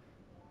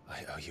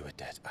 I owe you a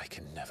debt I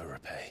can never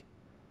repay.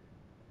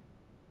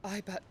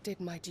 I but did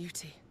my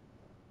duty.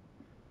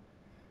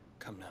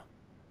 Come now.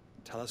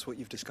 Tell us what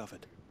you've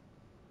discovered.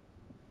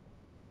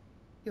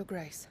 Your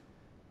Grace.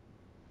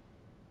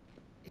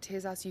 It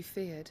is as you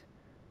feared.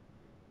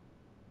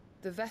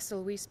 The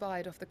vessel we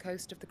spied off the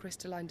coast of the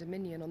Crystalline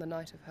Dominion on the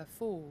night of her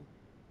fall.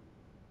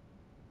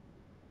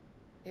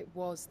 It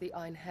was the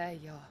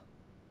Einherjar.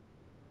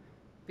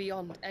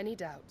 Beyond any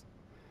doubt.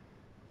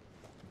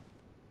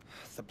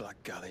 The Black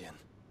Galleon.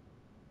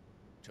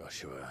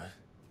 Joshua,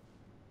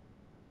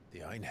 The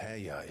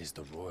Einherja is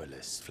the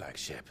Royalists'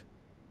 flagship.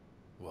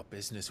 What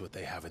business would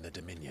they have in the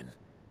Dominion?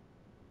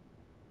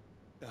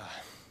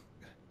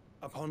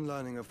 Upon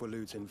learning of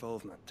Waloed's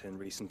involvement in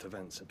recent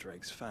events at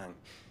Drake's Fang,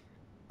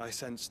 I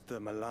sensed the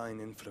malign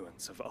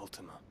influence of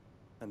Ultima,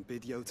 and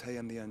bid Yotei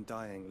and the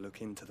Undying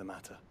look into the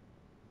matter.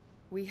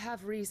 We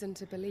have reason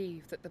to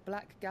believe that the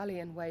Black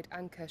Galleon weighed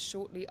anchor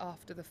shortly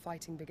after the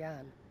fighting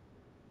began,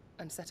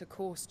 and set a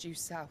course due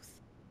south.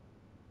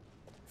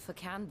 For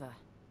Canva?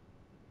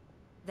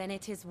 Then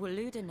it is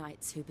Waloed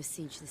knights who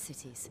besiege the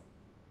cities.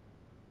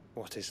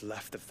 What is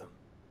left of them?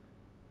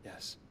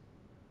 Yes.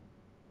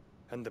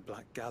 And the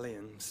Black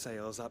Galleon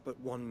sails up at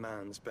one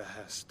man's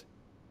behest.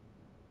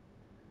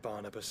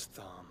 Barnabas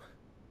Tharm.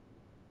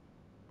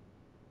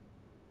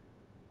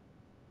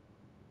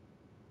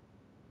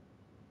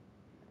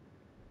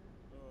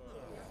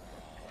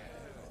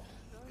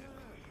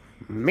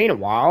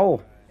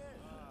 Meanwhile,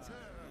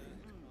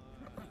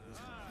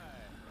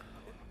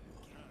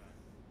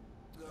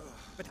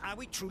 but are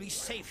we truly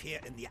safe here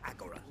in the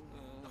Agora?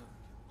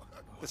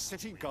 The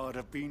city guard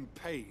have been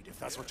paid, if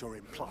that's what you're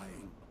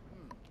implying.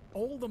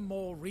 All the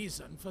more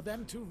reason for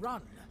them to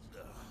run.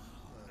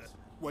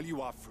 Well,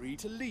 you are free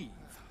to leave,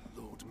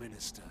 Lord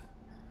Minister.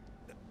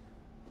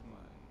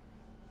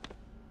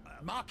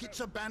 Markets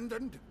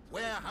abandoned,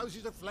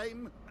 warehouses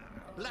aflame,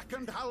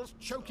 blackened hulls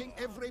choking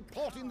every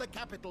port in the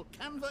capital.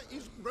 Canva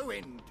is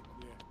ruined.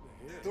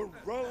 The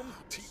realm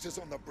teeters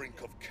on the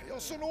brink of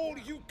chaos, and all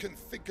you can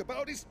think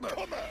about is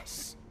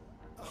commerce.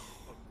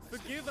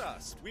 Forgive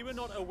us. We were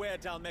not aware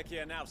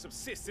Dhalmekia now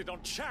subsisted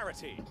on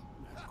charity.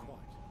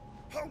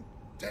 How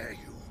dare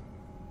you?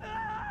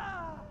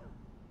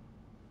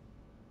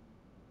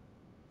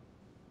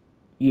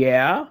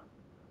 yeah?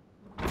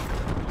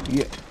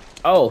 Yeah.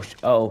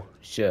 Oh,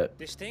 shit.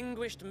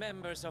 Distinguished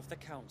members of the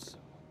Council.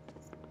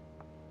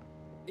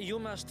 You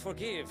must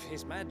forgive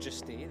His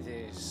Majesty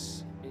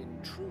this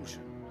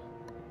intrusion.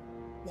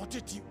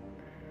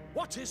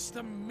 What is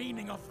the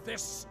meaning of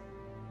this?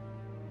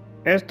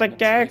 It's the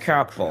gay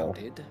couple.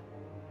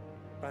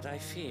 But I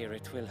fear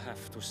it will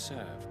have to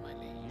serve, my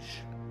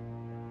liege.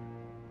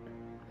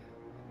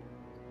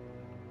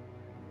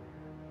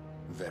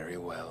 Very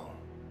well.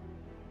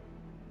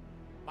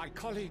 My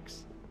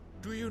colleagues,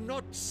 do you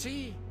not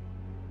see?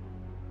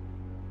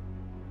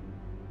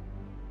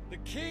 The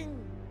king,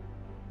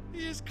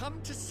 he has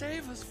come to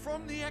save us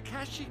from the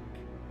Akashic.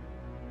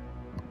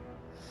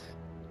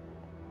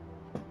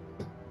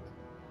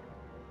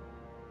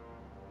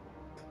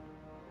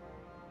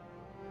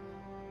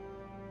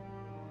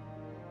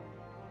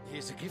 He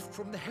is a gift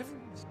from the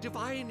heavens,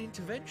 divine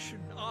intervention,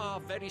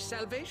 our very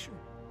salvation.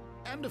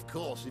 And of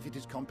course, if it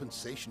is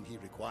compensation he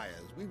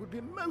requires, we would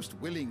be most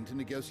willing to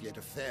negotiate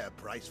a fair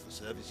price for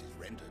services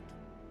rendered.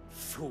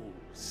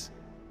 Fools.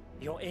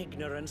 Your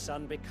ignorance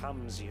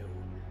unbecomes you.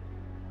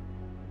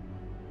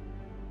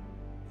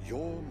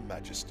 Your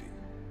Majesty,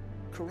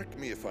 correct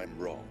me if I'm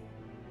wrong,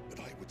 but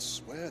I would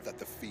swear that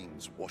the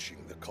fiends washing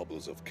the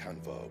cobbles of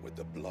Canva with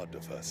the blood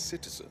of her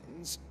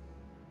citizens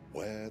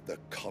wear the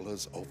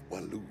colors of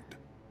Waloed.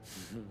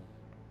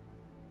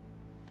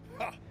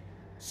 Ha!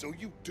 So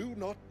you do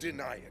not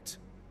deny it.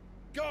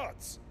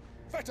 Guards,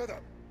 fetter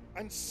them,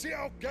 and see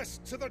our guests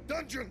to the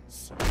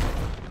dungeons!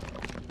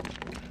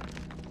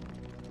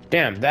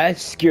 Damn, that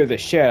scared the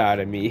shit out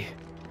of me.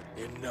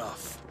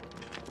 Enough.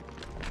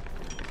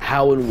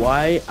 How and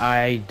why,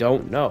 I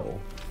don't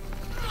know.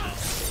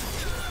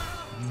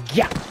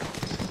 Yeah!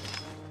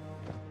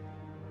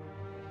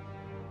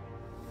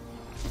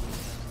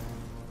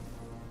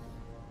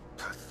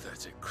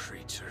 Pathetic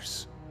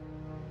creatures.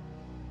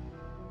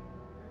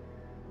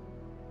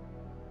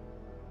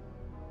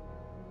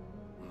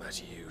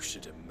 That you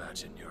should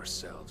imagine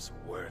yourselves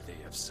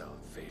worthy of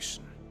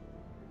salvation.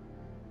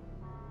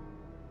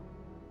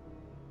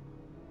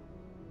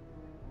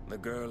 The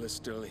girl is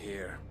still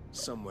here,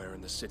 somewhere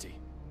in the city.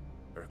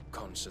 Her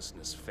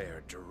consciousness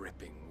fair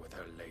dripping with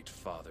her late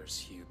father's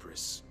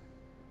hubris.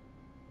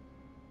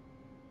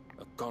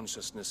 A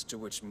consciousness to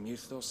which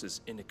Mythos is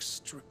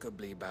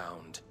inextricably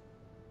bound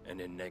and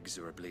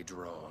inexorably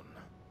drawn.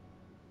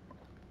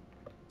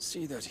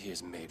 See that he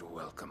is made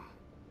welcome.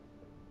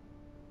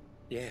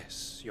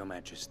 Yes, Your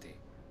Majesty.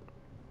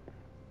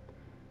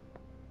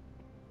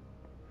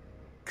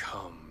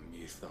 Come,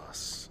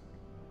 Mythos.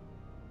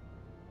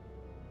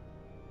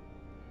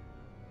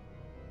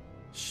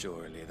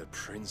 Surely the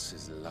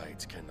prince's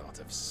light cannot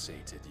have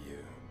sated you.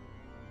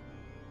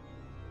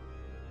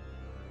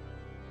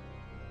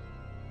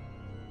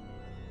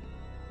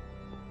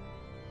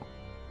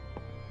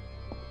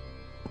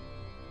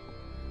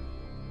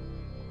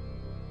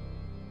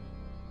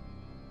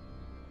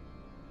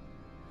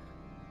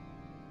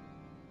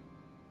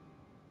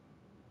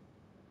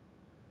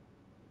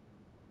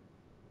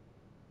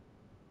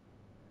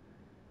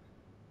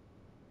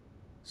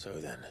 So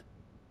then,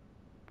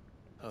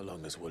 how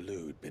long has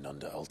Waloed been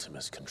under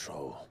Ultima's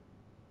control?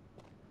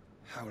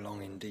 How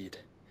long indeed?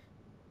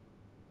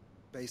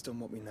 Based on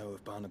what we know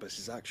of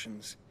Barnabas's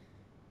actions,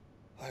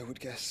 I would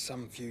guess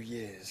some few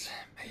years,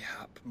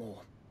 mayhap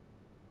more.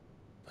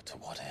 But to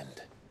what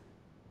end?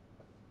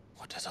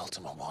 What does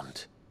Ultima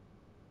want?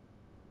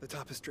 The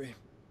tapestry.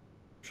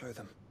 Show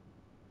them.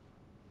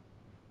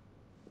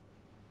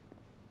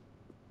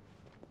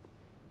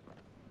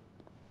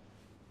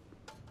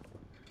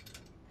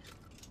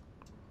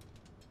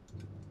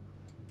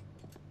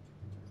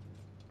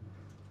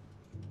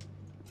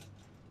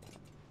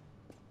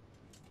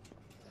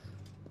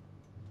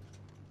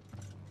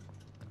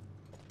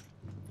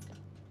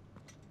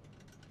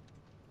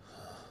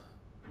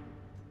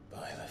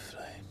 By the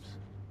flames.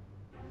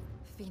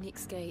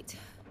 Phoenix Gate.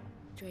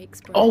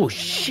 Drake's Breath. Oh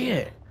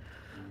shit!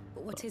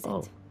 But what is Oh,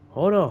 it?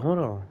 hold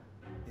on.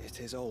 It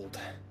is old,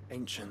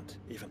 ancient,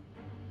 even.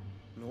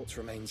 Naught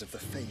remains of the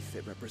faith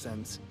it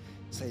represents,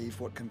 save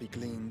what can be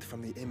gleaned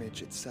from the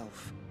image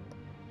itself.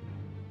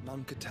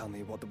 None could tell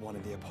me what the one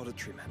in the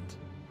apothecary meant,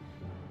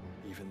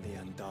 even the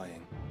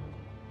Undying.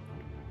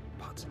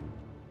 But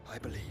I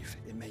believe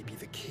it may be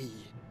the key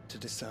to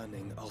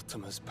discerning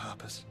Ultima's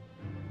purpose.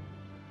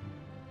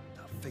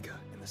 That figure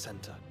in the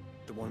center,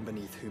 the one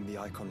beneath whom the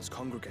icons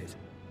congregate,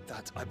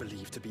 that I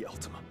believe to be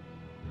Ultima.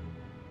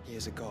 He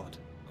is a god,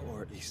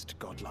 or at least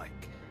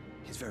godlike.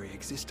 His very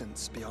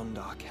existence beyond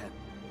our ken.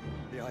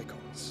 The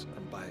icons,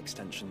 and by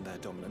extension their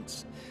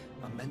dominants,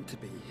 are meant to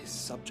be his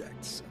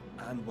subjects,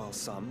 and while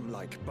some,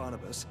 like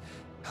Barnabas,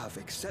 have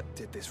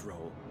accepted this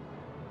role,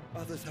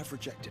 others have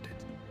rejected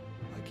it.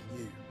 Like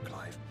you,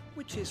 Clive,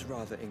 which is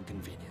rather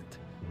inconvenient,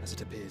 as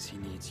it appears he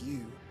needs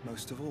you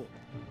most of all.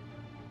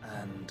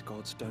 And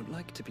gods don't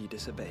like to be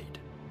disobeyed.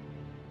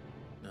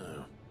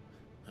 No,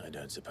 I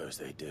don't suppose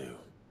they do.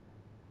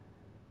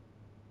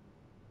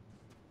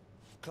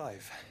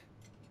 Clive,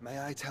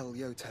 may I tell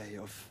Yote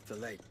of the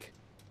lake?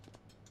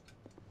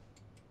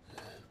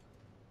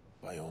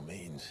 By all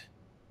means.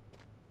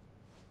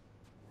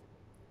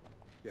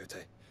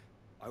 Yote,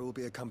 I will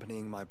be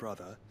accompanying my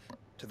brother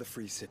to the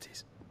Free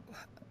Cities.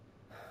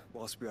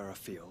 Whilst we are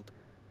afield,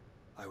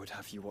 I would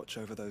have you watch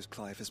over those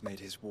Clive has made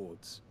his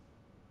wards.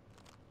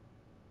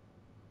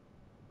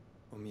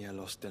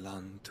 Umielos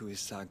delan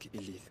tuisag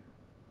ilith.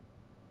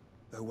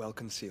 Though well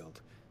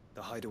concealed,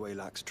 the hideaway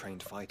lacks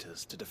trained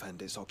fighters to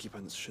defend its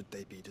occupants should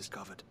they be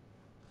discovered.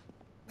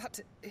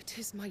 But it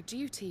is my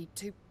duty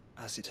to...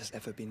 As it has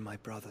ever been my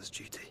brother's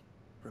duty,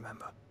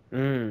 remember.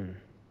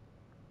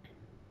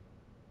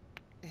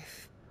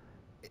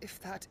 If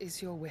that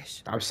is your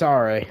wish. I'm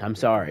sorry,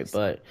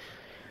 but...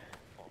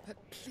 But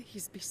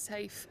please be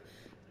safe.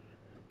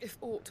 If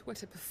aught were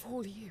to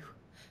befall you,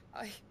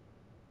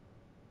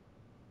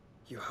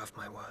 You have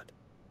my word.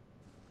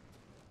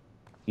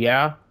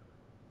 Yeah?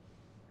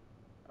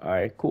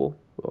 Alright, cool.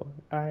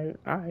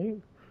 Alright.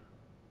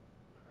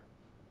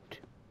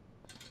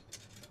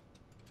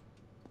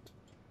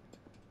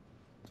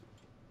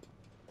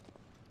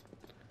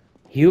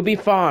 He'll be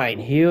fine.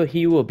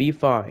 He will be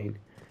fine.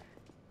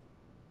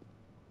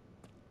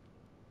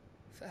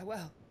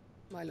 Farewell,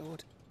 my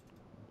lord,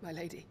 my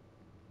lady.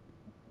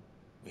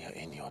 We are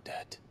in your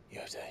debt,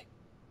 Yote.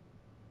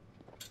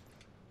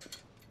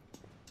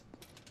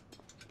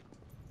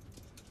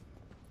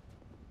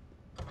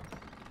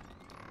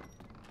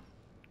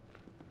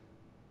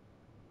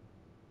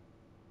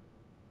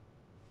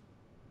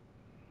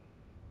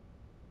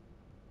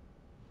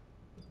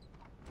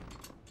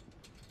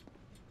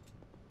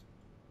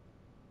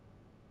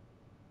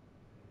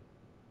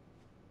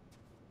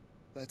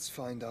 Let's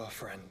find our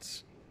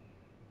friends.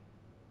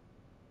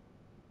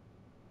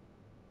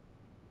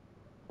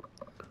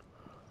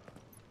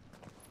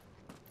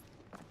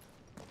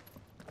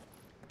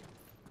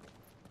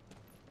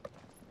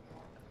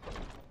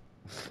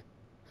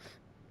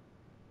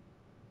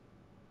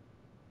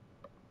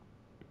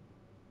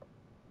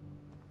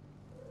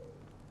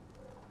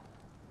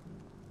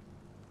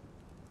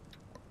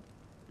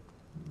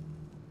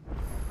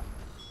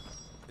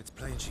 It's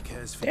plain she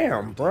cares for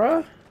Damn, you.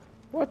 bruh.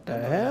 What the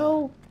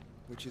hell?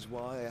 Which is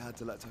why I had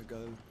to let her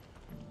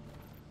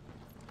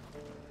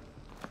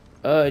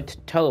go.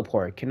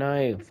 Teleport. Can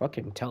I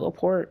fucking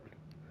teleport?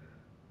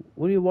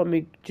 What do you want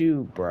me to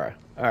do, bruh?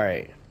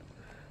 Alright.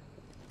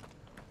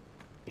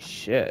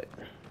 Shit.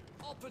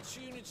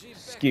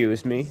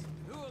 Excuse me.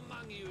 Who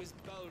among you is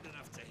bold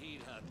enough to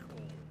heed her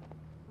call?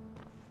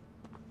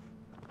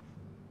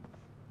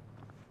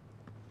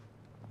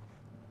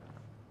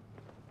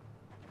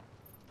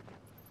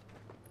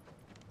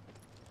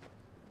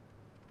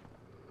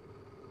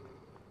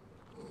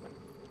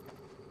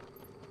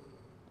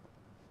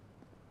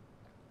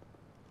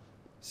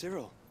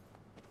 Cyril.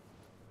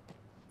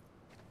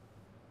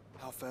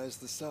 How fares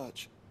the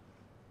search?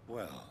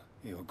 Well,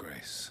 Your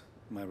Grace,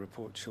 my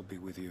report shall be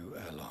with you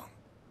ere long.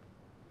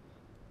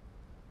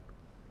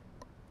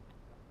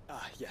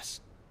 Ah,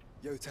 yes.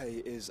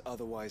 Yote is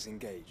otherwise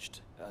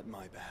engaged, at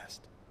my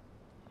behest.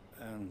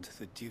 And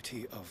the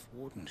duty of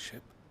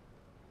wardenship?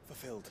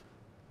 Fulfilled.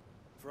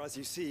 For as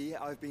you see,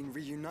 I've been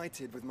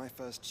reunited with my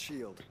first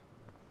shield.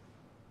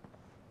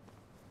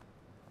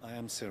 I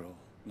am Cyril,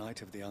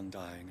 Knight of the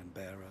Undying and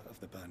bearer of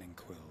the Burning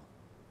Quill,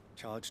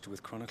 charged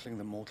with chronicling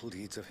the mortal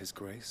deeds of His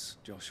Grace,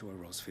 Joshua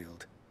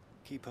Rosfield,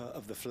 Keeper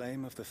of the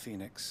Flame of the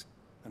Phoenix,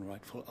 and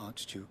rightful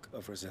Archduke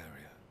of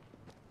Rosaria.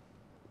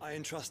 I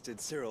entrusted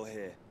Cyril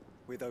here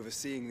with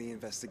overseeing the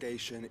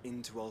investigation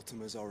into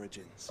Ultima's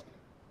origins.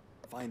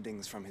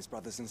 Findings from his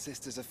brothers and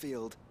sisters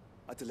afield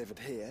are delivered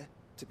here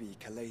to be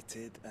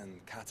collated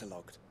and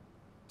catalogued.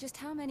 Just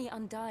how many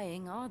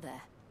Undying are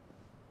there?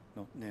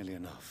 Not nearly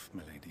enough,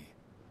 milady.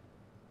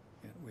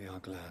 Yet we are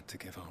glad to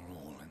give our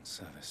all in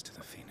service to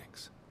the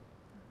Phoenix.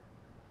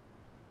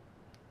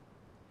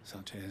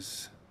 Such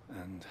is,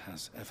 and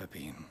has ever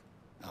been,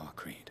 our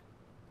creed.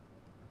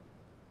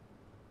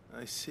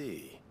 I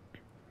see.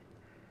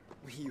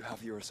 You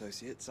have your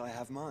associates, I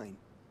have mine.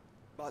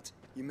 But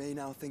you may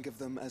now think of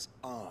them as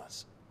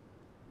ours.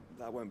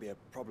 That won't be a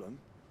problem,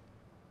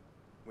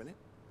 will it?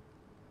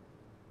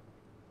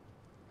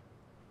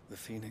 The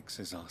Phoenix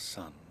is our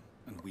sun,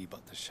 and we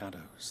but the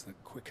shadows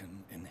that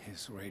quicken in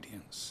his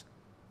radiance.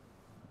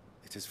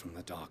 It is from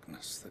the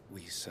darkness that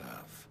we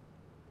serve,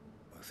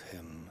 both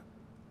him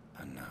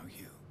and now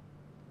you.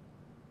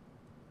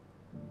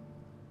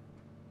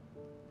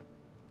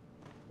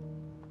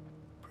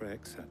 Pray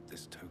accept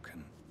this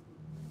token.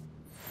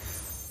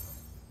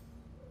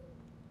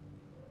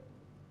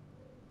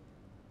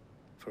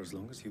 For as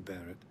long as you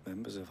bear it,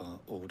 members of our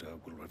order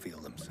will reveal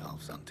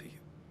themselves unto you,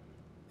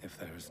 if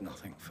there is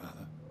nothing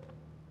further.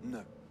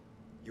 No.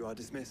 You are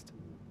dismissed.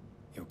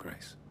 Your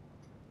Grace.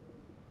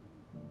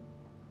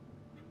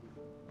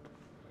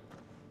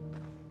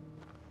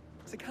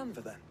 To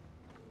Canva, then.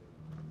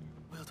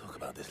 We'll talk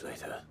about this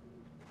later.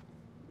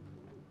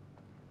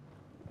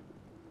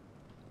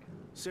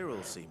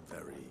 Cyril seemed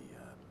very,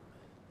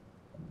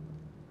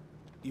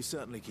 You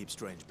certainly keep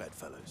strange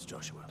bedfellows,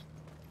 Joshua.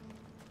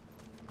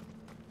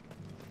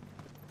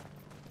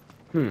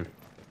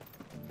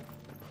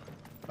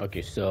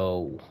 Okay,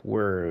 so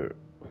we're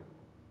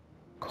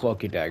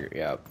Cloaky Dagger.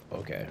 Yep.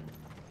 Okay.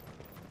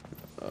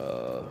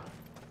 The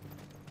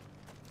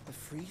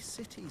free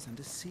city's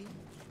under siege.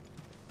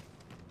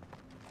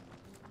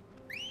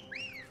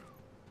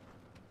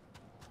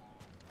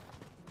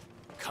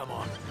 Come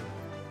on.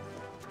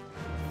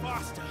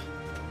 Faster!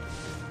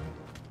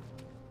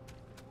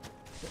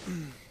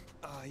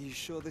 Are you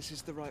sure this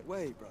is the right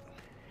way, brother?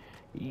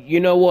 You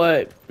know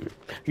what?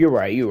 You're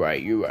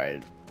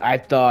right. I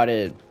thought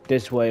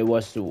this way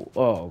was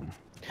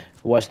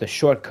the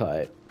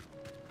shortcut.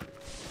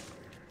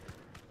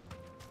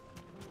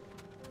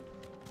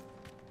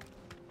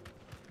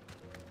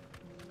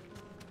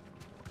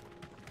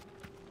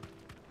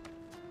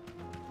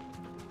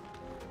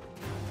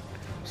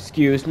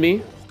 Excuse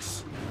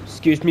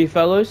me,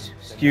 fellas.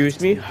 Excuse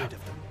me.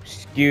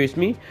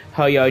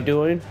 How y'all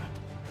doing?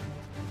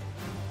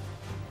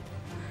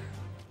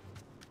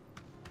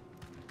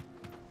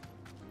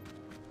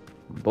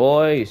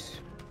 Boys,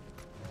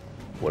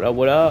 what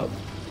up?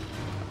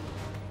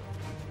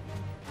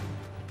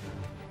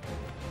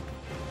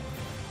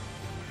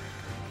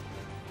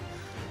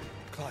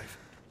 Clive,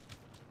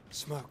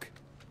 smoke.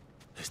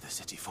 Is the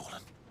city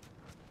fallen?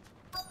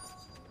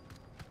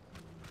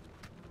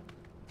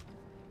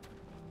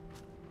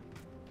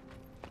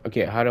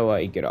 Okay, how do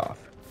I get off?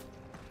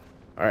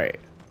 Alright.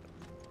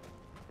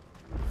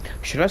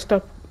 Should I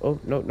stop? Oh,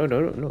 no. The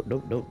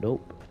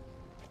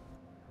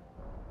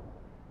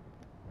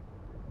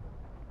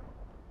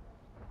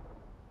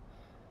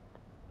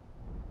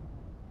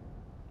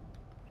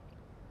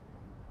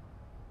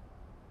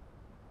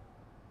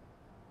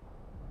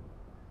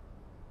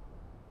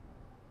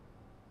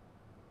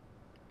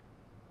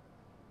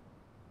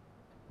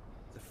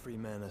free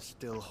men are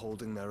still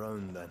holding their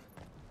own, then.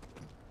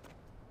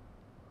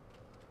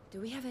 Do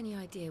we have any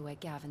idea where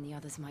Gav and the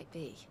others might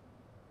be?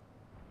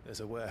 There's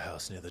a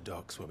warehouse near the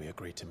docks where we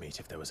agreed to meet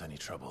if there was any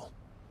trouble.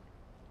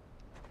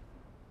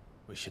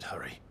 We should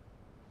hurry.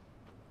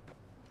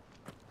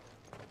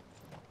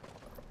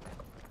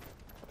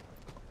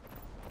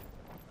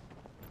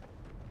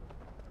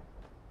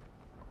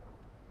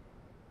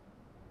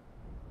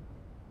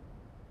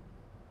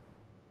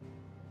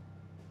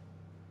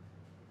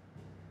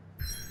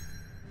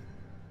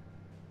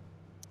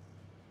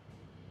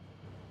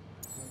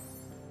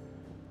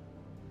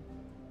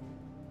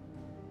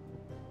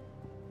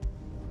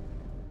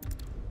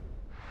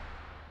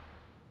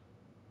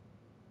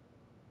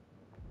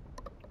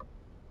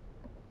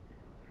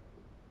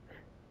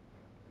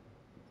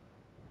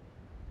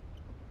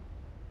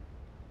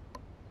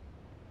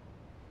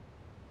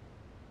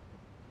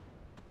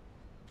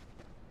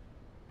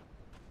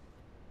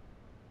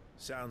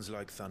 Sounds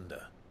like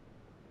thunder.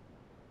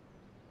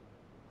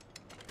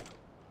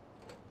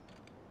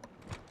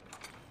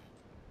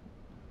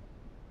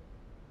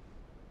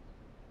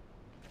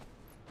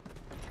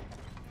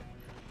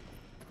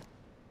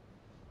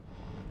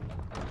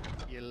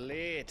 You're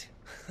late.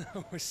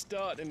 We're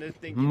starting to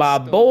think. My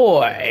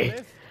boy.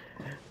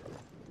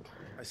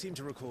 I seem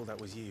to recall that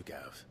was you,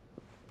 Gav.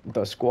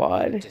 The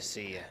squad. Good to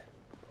see you.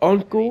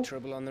 Uncle. Any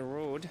trouble on the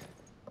road?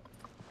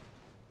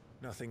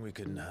 Nothing we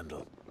couldn't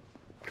handle.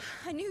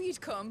 I knew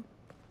you'd come.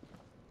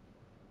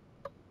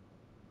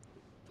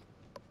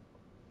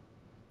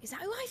 Is that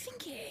who I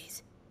think it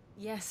is?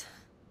 Yes.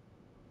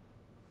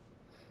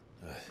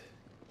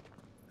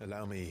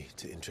 Allow me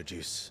to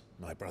introduce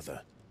my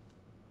brother,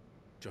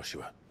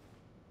 Joshua.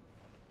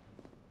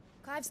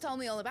 Clive's told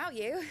me all about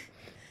you.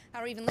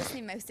 Or even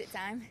listening most of the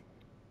time.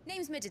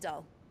 Name's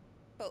Midadol,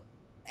 but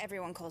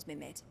everyone calls me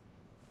Mid.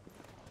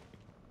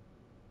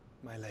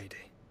 My lady.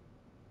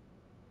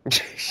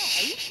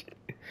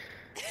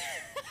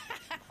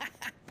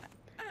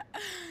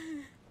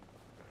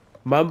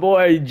 My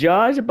boy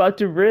Josh about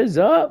to rizz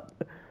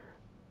up.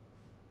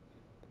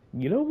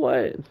 You know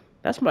what?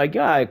 That's my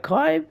guy,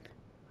 Clive.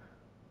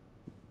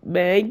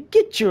 Man,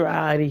 get your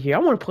out of here. I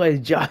want to play as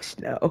Josh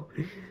now.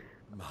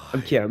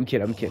 I'm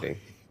kidding.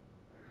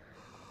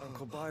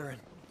 Uncle Byron.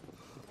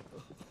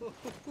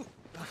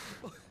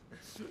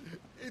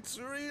 It's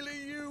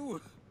really you.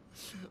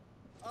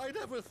 I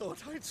never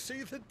thought I'd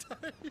see the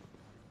day.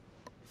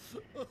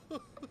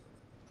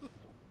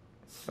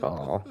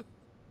 Aw.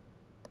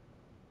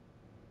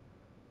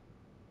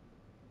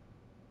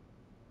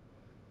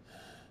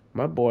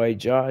 My boy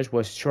Josh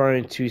was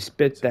trying to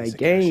spit that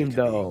game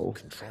though.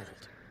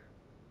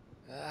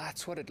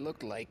 That's what it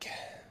looked like.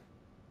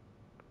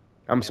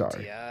 I'm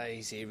sorry. Empty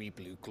eyes, eerie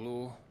blue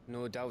glow.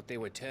 No doubt they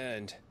were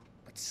turned,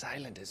 but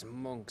silent as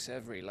monks,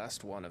 every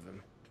last one of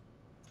them.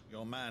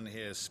 Your man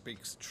here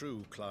speaks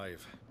true,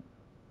 Clive.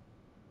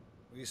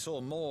 We saw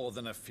more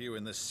than a few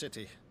in the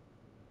city.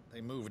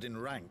 They moved in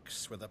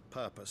ranks with a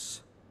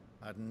purpose,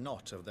 and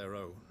not of their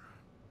own.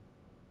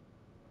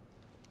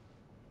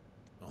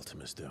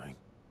 Ultima's doing.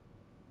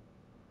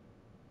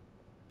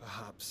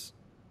 Perhaps.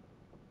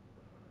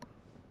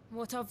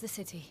 What of the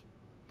city?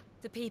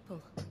 The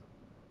people?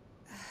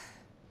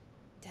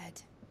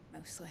 Dead,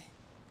 mostly.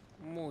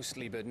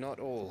 Mostly, but not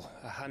all.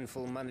 A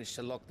handful managed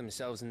to lock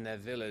themselves in their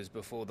villas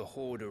before the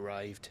Horde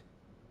arrived.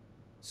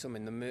 Some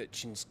in the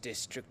merchants'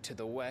 district to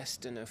the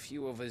west, and a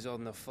few others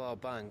on the far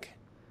bank.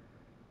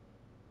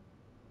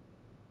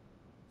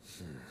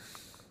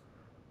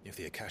 If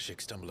the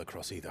Akashic stumble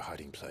across either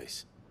hiding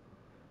place,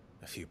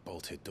 a few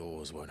bolted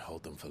doors won't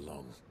hold them for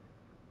long.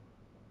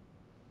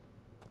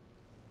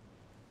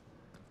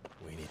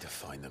 We need to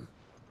find them.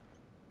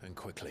 And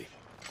quickly.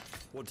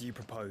 What do you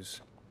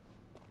propose?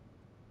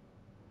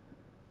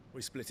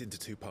 We split into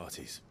two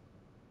parties.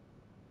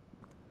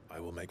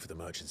 I will make for the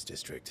merchants'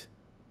 district,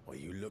 while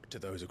you look to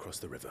those across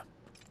the river.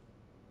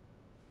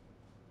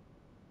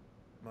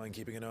 Mind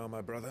keeping an eye on my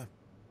brother?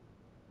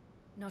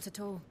 Not at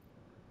all.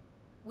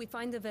 We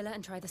find the villa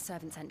and try the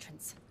servants'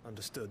 entrance.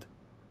 Understood.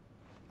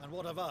 And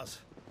what of us?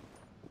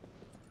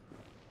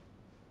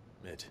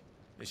 Mid,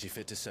 is she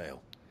fit to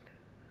sail?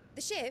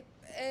 The ship,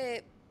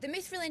 the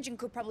Mithril engine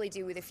could probably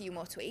do with a few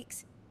more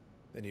tweaks.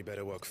 Then you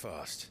better work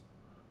fast.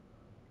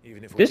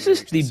 Even if This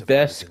is the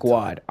best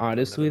squad,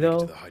 honestly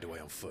though.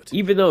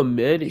 Even though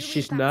Mid,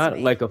 she's not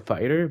like a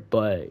fighter,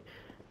 but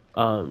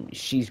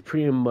she's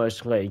pretty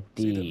much like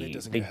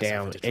the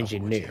down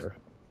engineer.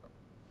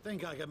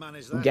 Think I can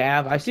manage that?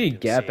 Gav, I see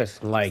Gav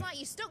as like.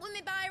 You stuck with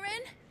me,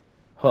 Byron?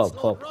 Hold.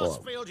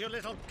 Rossfield, you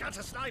little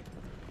gutter snipe.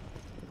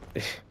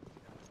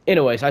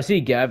 Anyways, I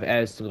see Gav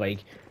as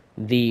like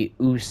the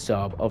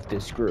Usopp of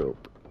this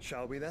group.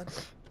 Shall we then?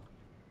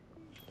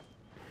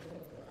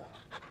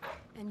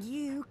 And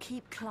you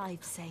keep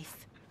Clive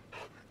safe.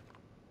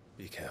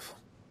 Be careful.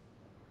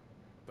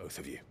 Both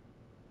of you.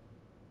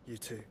 You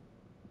too.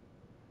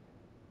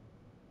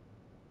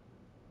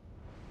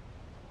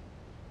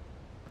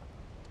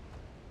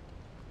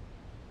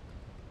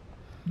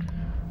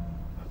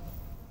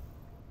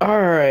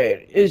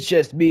 Alright, it's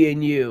just me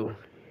and you.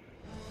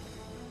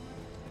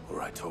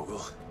 Alright,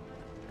 Torgal.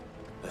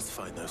 Let's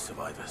find those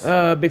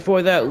survivors.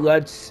 Before that,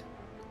 let's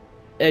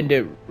end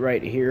it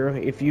right here.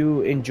 If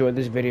you enjoyed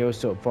this video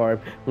so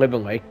far, leave a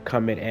like,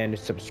 comment, and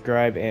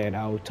subscribe, and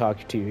I'll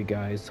talk to you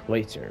guys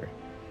later.